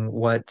fascinating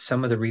what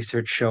some of the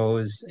research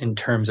shows in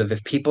terms of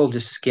if people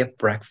just skip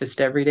breakfast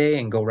every day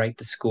and go right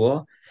to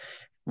school,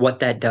 what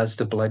that does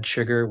to blood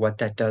sugar, what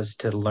that does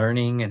to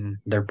learning and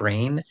their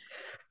brain.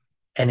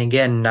 And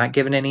again, not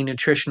giving any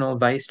nutritional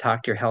advice,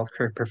 talk to your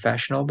healthcare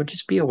professional, but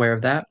just be aware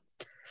of that.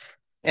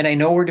 And I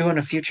know we're doing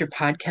a future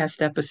podcast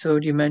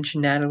episode you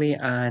mentioned, Natalie,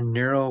 on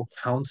neuro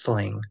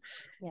counseling.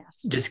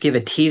 Yes. Just give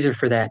a teaser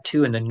for that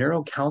too. In the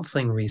neuro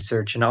counseling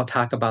research, and I'll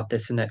talk about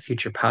this in that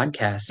future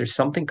podcast, there's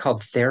something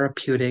called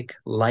therapeutic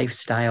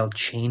lifestyle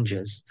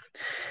changes.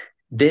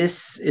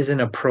 This is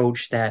an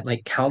approach that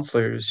like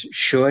counselors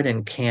should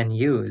and can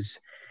use.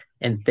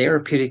 And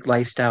therapeutic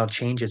lifestyle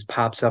changes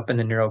pops up in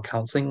the neuro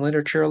counseling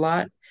literature a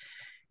lot.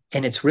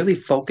 And it's really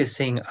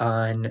focusing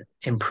on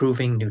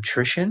improving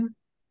nutrition,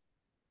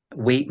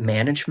 weight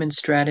management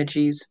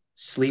strategies,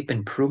 sleep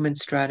improvement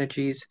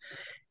strategies,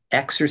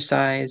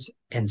 exercise,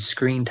 and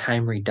screen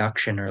time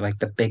reduction are like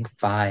the big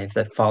five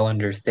that fall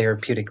under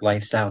therapeutic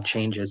lifestyle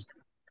changes.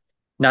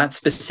 Not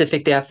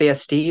specific to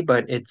FASD,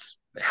 but it's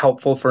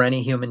helpful for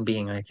any human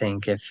being, I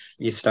think, if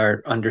you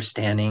start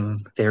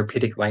understanding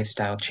therapeutic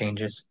lifestyle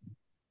changes.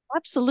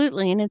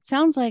 Absolutely. And it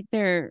sounds like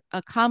there are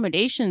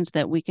accommodations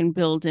that we can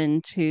build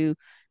into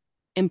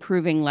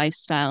improving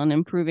lifestyle and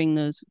improving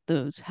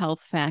those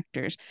health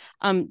factors.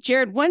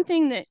 Jerrod, one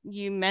thing that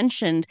you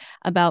mentioned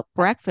about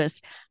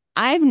breakfast,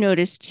 I've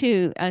noticed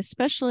too,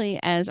 especially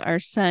as our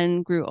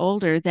son grew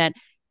older, that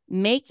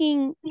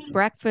making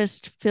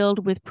breakfast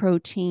filled with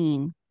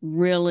protein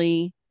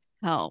really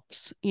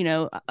helps.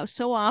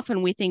 So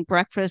often we think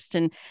breakfast,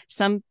 and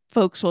some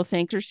folks will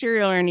think or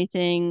cereal or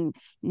anything.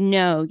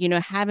 No,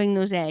 having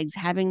those eggs,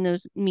 having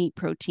those meat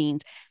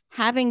proteins,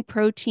 having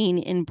protein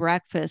in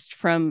breakfast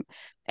from,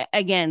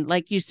 again,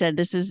 like you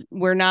said,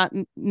 we're not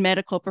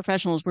medical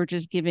professionals. We're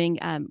just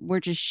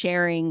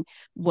sharing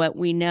what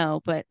we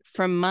know. But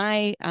from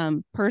my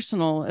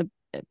personal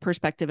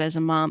perspective as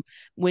a mom,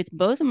 with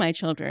both of my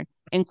children,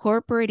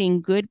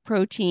 incorporating good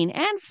protein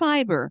and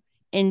fiber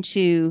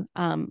into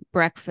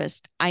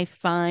breakfast, I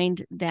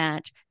find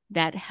that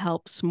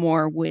helps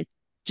more with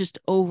just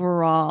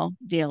overall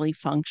daily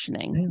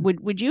functioning. Yeah.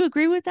 Would you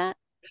agree with that?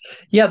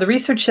 Yeah, the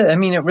research, I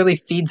mean, it really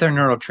feeds our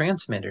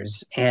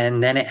neurotransmitters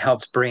and then it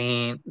helps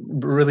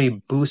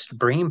really boost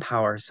brain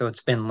power. So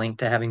it's been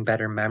linked to having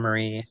better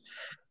memory,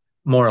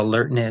 more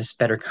alertness,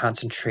 better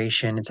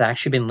concentration. It's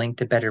actually been linked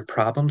to better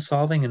problem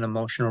solving and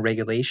emotional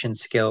regulation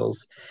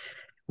skills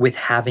with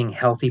having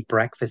healthy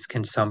breakfast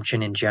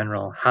consumption in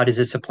general. How does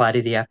this apply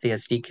to the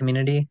FASD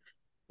community?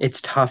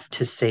 It's tough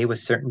to say with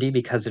certainty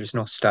because there's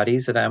no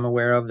studies that I'm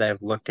aware of that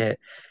have looked at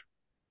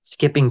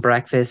skipping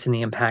breakfast and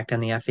the impact on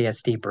the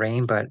FASD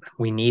brain, but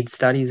we need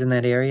studies in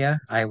that area.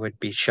 I would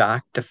be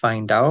shocked to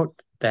find out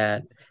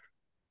that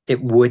it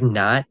would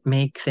not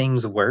make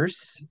things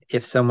worse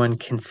if someone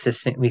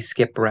consistently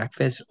skipped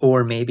breakfast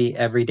or maybe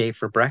every day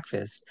for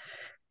breakfast.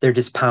 They're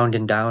just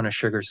pounding down a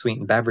sugar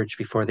sweetened beverage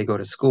before they go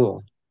to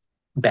school.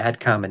 Bad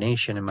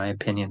combination, in my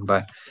opinion.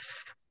 But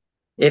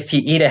if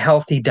you eat a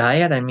healthy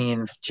diet, I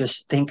mean,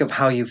 just think of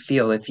how you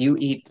feel. If you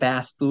eat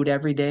fast food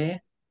every day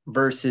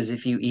versus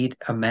if you eat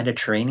a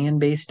Mediterranean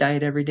based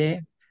diet every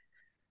day,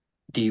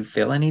 do you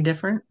feel any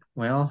different?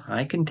 Well,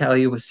 I can tell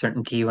you with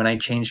certainty when I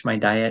changed my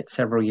diet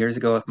several years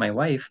ago with my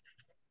wife,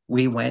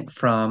 we went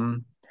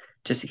from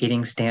just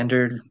eating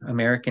standard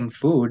American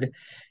food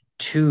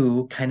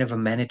to kind of a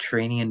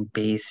Mediterranean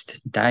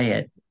based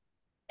diet.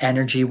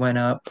 Energy went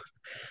up,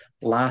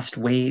 lost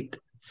weight,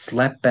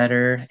 slept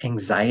better,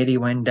 anxiety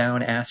went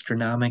down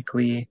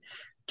astronomically.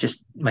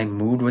 Just my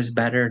mood was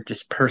better,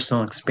 just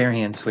personal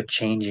experience with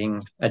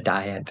changing a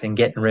diet and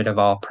getting rid of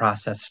all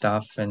processed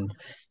stuff and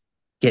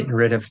getting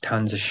rid of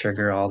tons of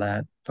sugar, all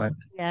that. But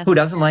who Yes.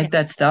 doesn't like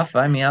that Yes. stuff?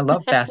 I mean, I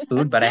love fast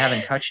food, but I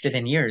haven't touched it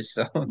in years.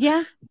 So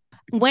Yeah.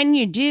 When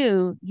you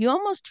do, you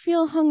almost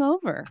feel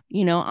hungover.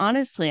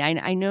 Honestly,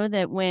 I know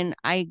that when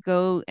I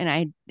go and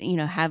I,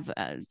 have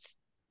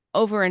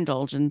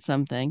overindulge in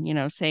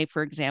something, say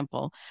for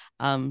example,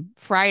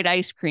 fried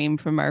ice cream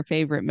from our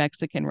favorite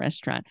Mexican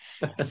restaurant.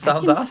 that I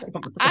sounds can, awesome.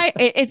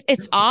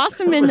 it's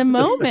awesome in the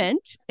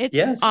moment. It's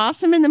Yes.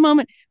 awesome in the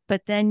moment,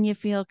 but then you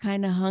feel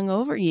kind of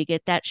hungover. You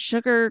get that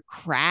sugar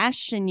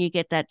crash and you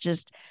get that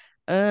just,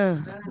 Without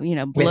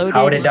a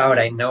bloated. doubt,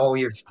 I know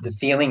you're the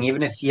feeling,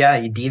 even if, yeah,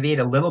 you deviate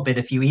a little bit,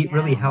 if you eat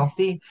really Yeah.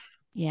 healthy,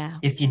 Yeah.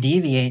 if you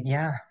deviate,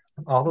 yeah,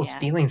 all those Yeah.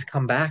 feelings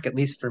come back, at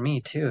least for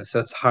me too. So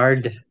it's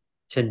hard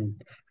to,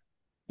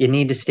 you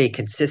need to stay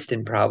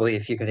consistent probably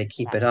if you're going to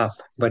keep it up.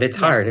 Yes. But it's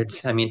Yes. hard.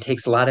 I mean, it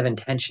takes a lot of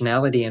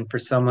intentionality. And for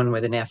someone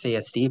with an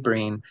FASD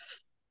brain,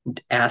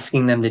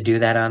 asking them to do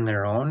that on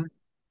their own,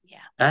 Yeah.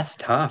 that's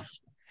tough.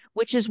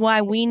 Which is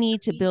why we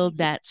need to build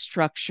that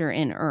structure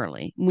in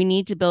early. We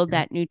need to build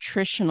that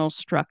nutritional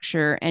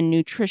structure and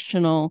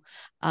nutritional,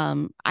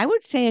 I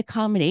would say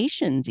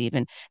accommodations,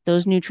 even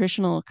those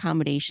nutritional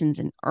accommodations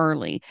in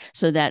early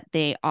so that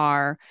they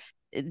are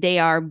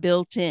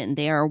built in,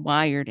 they are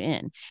wired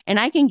in. And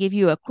I can give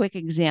you a quick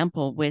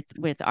example with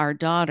our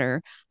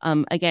daughter.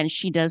 Again,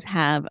 she does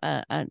have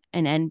an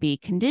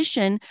NB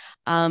condition.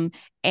 um,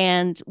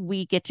 and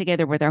we get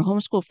together with our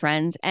homeschool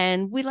friends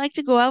and we like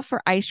to go out for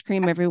ice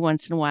cream every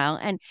once in a while.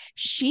 And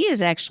she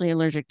is actually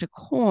allergic to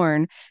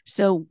corn,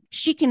 so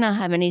she cannot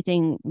have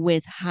anything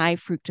with high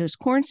fructose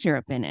corn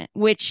syrup in it,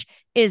 which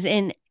is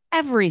in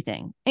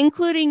everything,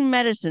 including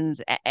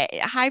medicines.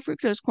 High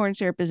fructose corn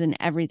syrup is in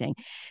everything.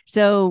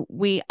 So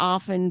we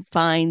often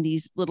find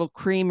these little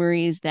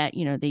creameries that,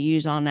 they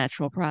use all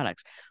natural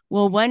products.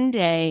 Well, one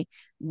day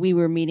we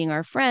were meeting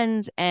our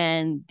friends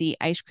and the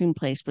ice cream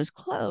place was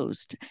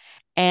closed.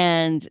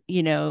 And,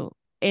 in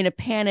a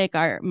panic,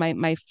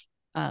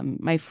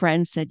 my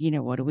friend said,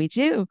 what do we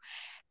do?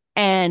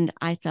 And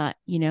I thought,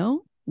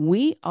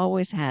 we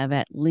always have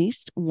at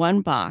least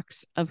one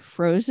box of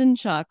frozen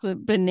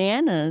chocolate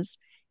bananas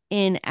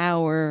in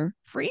our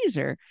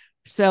freezer.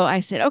 So I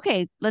said,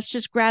 okay, let's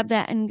just grab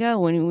that and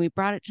go. And we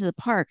brought it to the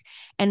park.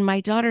 And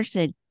my daughter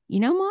said,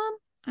 Mom,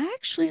 I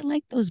actually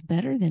like those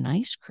better than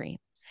ice cream.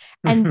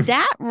 And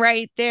that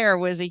right there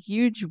was a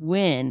huge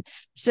win.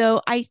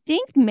 So I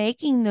think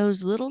making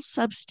those little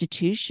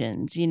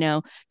substitutions,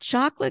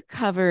 chocolate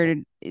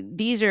covered,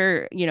 these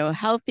are,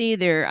 healthy.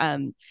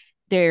 They're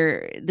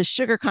the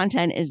sugar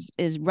content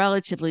is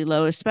relatively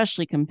low,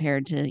 especially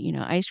compared to,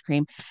 ice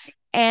cream,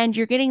 and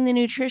you're getting the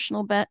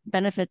nutritional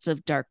benefits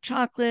of dark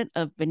chocolate,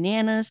 of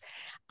bananas.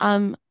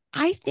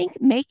 I think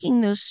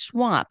making those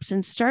swaps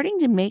and starting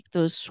to make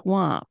those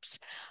swaps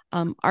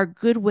are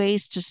good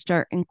ways to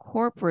start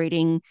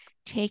incorporating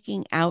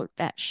taking out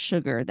that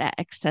sugar, that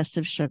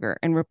excessive sugar,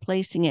 and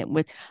replacing it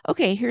with,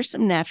 okay, here's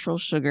some natural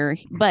sugar,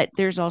 but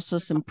there's also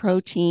some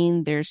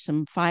protein, there's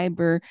some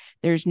fiber,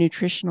 there's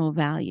nutritional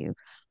value.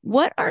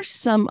 What are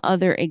some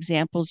other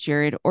examples,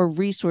 Jerrod, or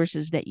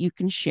resources that you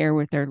can share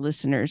with our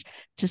listeners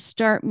to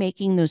start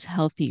making those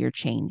healthier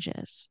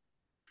changes?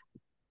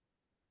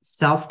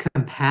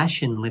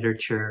 Self-compassion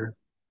literature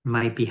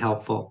might be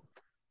helpful.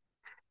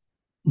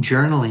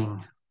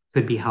 Journaling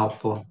could be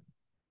helpful.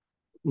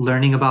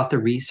 Learning about the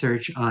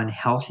research on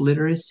health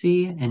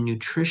literacy and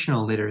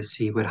nutritional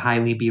literacy would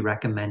highly be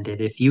recommended.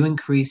 If you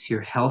increase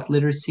your health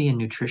literacy and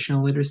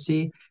nutritional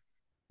literacy,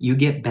 you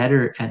get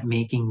better at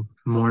making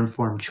more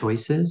informed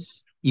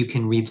choices. You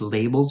can read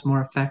labels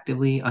more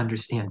effectively,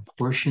 understand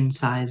portion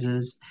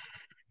sizes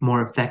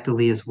more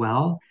effectively as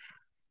well.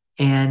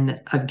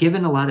 And I've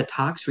given a lot of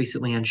talks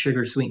recently on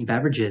sugar sweetened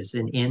beverages.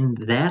 And in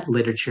that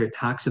literature, it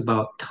talks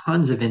about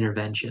tons of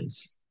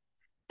interventions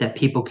that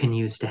people can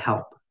use to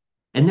help.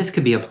 And this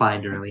could be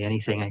applied to really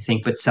anything, I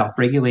think, but self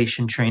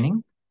regulation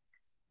training,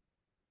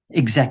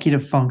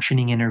 executive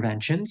functioning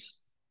interventions,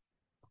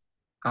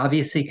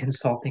 obviously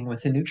consulting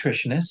with a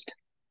nutritionist.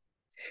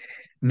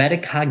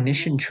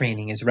 Metacognition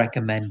training is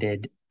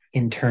recommended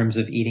in terms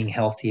of eating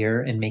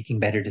healthier and making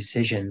better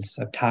decisions.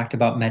 I've talked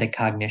about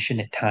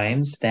metacognition at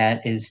times.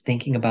 That is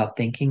thinking about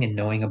thinking and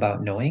knowing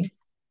about knowing.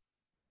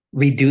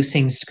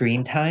 Reducing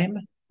screen time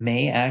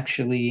may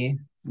actually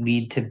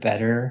lead to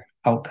better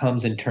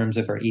outcomes in terms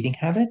of our eating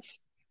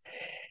habits.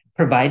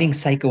 Providing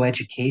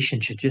psychoeducation,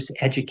 just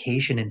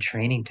education and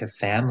training to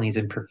families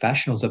and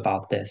professionals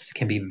about this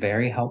can be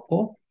very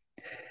helpful.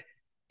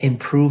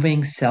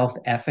 Improving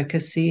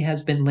self-efficacy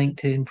has been linked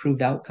to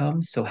improved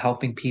outcomes. So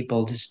helping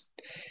people just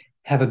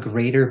have a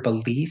greater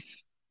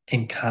belief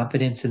and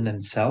confidence in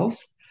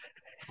themselves.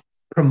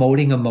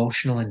 Promoting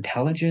emotional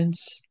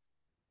intelligence,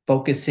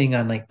 focusing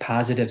on like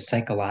positive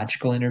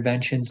psychological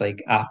interventions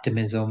like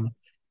optimism,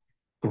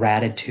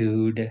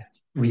 gratitude,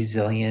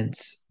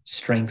 resilience,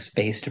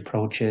 strengths-based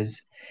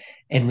approaches,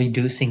 and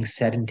reducing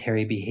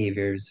sedentary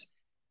behaviors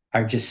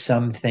are just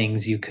some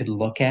things you could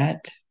look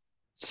at,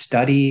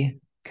 study,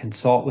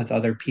 consult with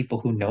other people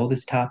who know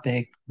this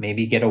topic,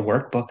 maybe get a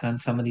workbook on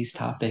some of these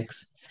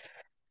topics.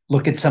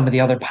 Look at some of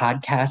the other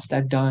podcasts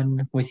I've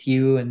done with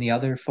you and the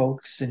other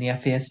folks in the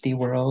FASD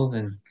world.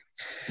 And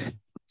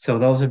so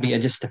those would be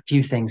just a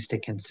few things to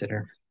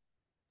consider.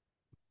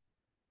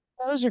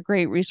 Those are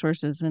great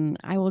resources, and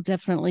I will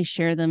definitely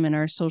share them in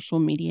our social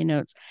media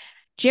notes.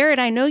 Jerrod,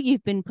 I know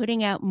you've been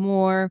putting out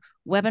more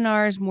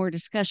webinars, more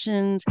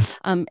discussions,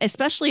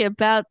 especially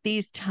about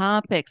these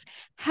topics.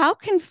 How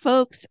can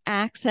folks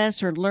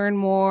access or learn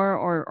more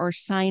or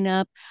sign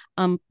up?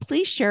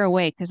 Please share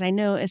away, because I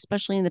know,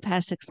 especially in the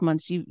past 6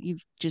 months,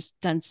 you've just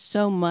done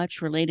so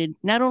much related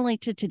not only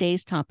to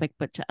today's topic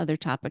but to other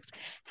topics.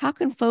 How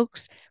can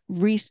folks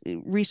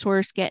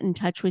resource, get in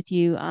touch with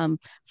you,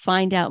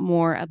 find out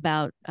more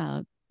about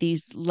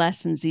these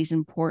lessons, these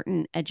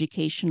important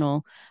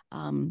educational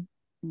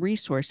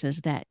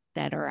resources that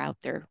are out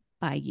there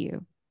by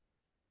you?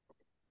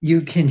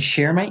 You can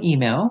share my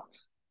email.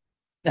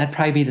 That'd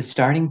probably be the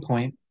starting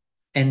point.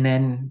 And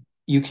then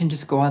you can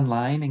just go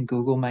online and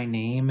Google my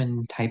name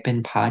and type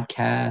in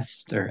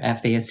podcast or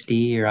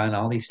FASD or on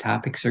all these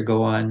topics, or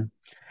go on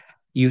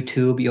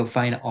YouTube. You'll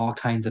find all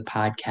kinds of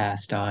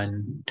podcasts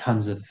on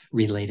tons of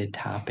related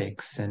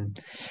topics. And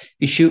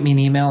you shoot me an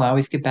email, I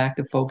always get back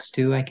to folks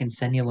too. I can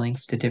send you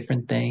links to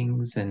different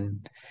things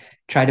and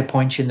try to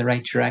point you in the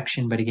right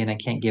direction. But again, I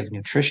can't give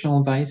nutritional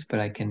advice, but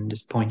I can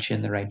just point you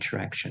in the right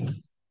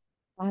direction.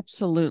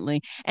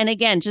 Absolutely. And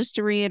again, just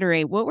to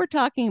reiterate, what we're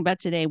talking about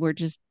today, we're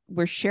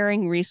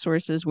sharing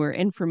resources, we're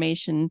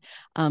information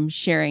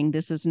sharing.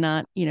 This is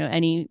not,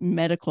 any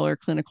medical or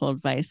clinical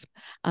advice.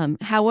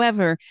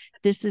 However,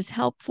 this is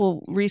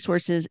helpful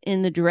resources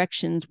in the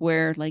directions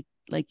where, like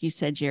you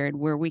said, Jerrod,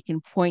 where we can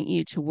point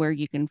you to where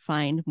you can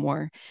find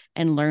more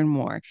and learn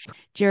more.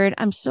 Jerrod,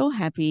 I'm so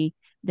happy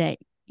that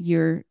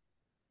you're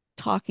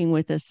talking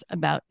with us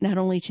about not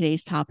only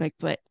today's topic,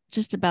 but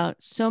just about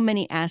so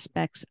many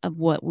aspects of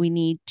what we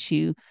need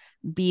to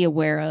be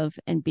aware of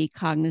and be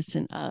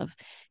cognizant of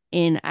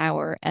in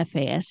our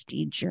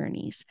FASD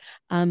journeys.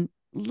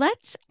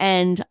 Let's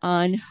end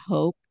on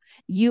hope.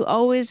 You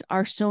always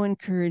are so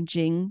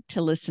encouraging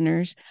to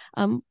listeners.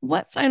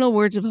 What final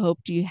words of hope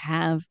do you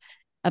have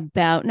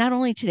about not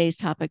only today's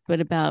topic, but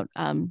about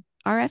our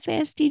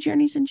FASD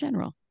journeys in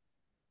general?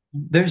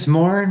 There's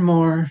more and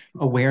more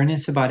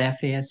awareness about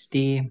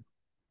FASD.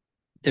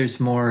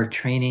 There's more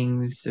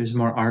trainings, there's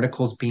more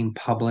articles being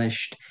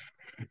published.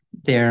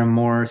 There are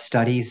more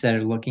studies that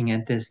are looking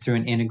at this through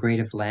an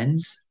integrative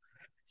lens.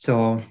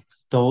 So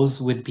those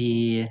would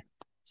be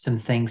some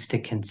things to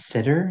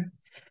consider.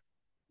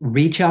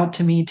 Reach out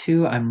to me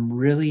too. I'm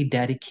really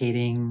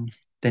dedicating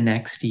the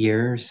next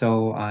year or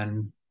so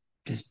on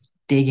just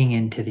digging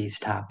into these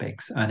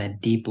topics on a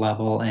deep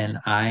level. And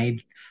I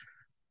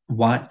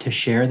want to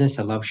share this.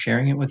 I love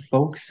sharing it with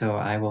folks. So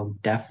I will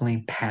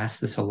definitely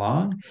pass this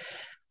along.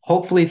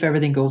 Hopefully, if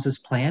everything goes as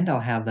planned, I'll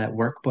have that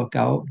workbook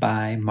out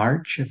by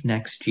March of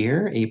next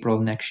year, April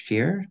next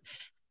year.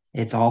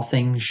 It's all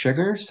things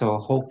sugar, so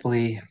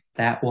hopefully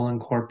that will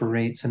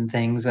incorporate some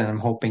things, and I'm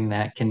hoping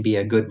that can be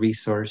a good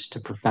resource to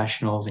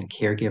professionals and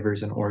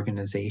caregivers and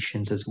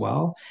organizations as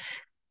well.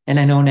 And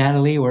I know,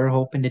 Natalie, we're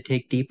hoping to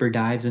take deeper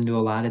dives into a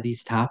lot of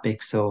these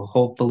topics, so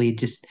hopefully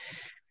just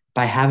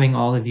by having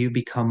all of you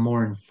become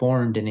more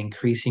informed and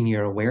increasing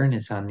your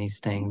awareness on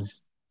these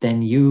things,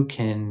 then you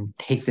can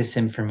take this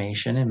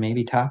information and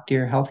maybe talk to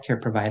your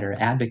healthcare provider,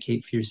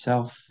 advocate for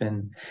yourself,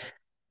 and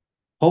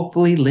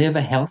hopefully live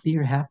a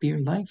healthier, happier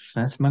life.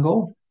 That's my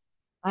goal.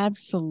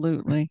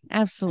 Absolutely.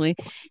 Absolutely.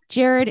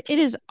 Jerrod, it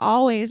is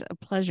always a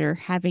pleasure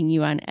having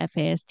you on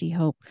FASD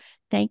Hope.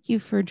 Thank you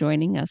for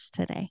joining us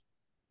today.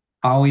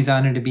 Always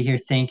honored to be here.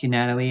 Thank you,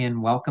 Natalie,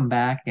 and welcome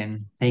back.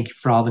 And thank you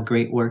for all the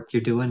great work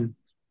you're doing.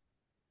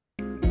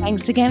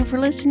 Thanks again for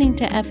listening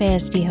to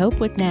FASD Hope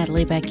with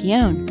Natalie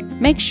Vecchione.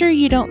 Make sure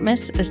you don't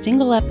miss a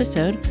single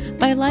episode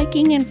by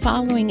liking and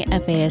following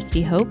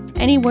FASD Hope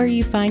anywhere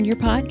you find your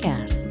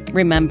podcasts.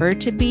 Remember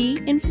to be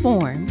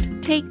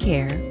informed, take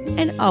care,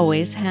 and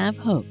always have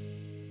hope.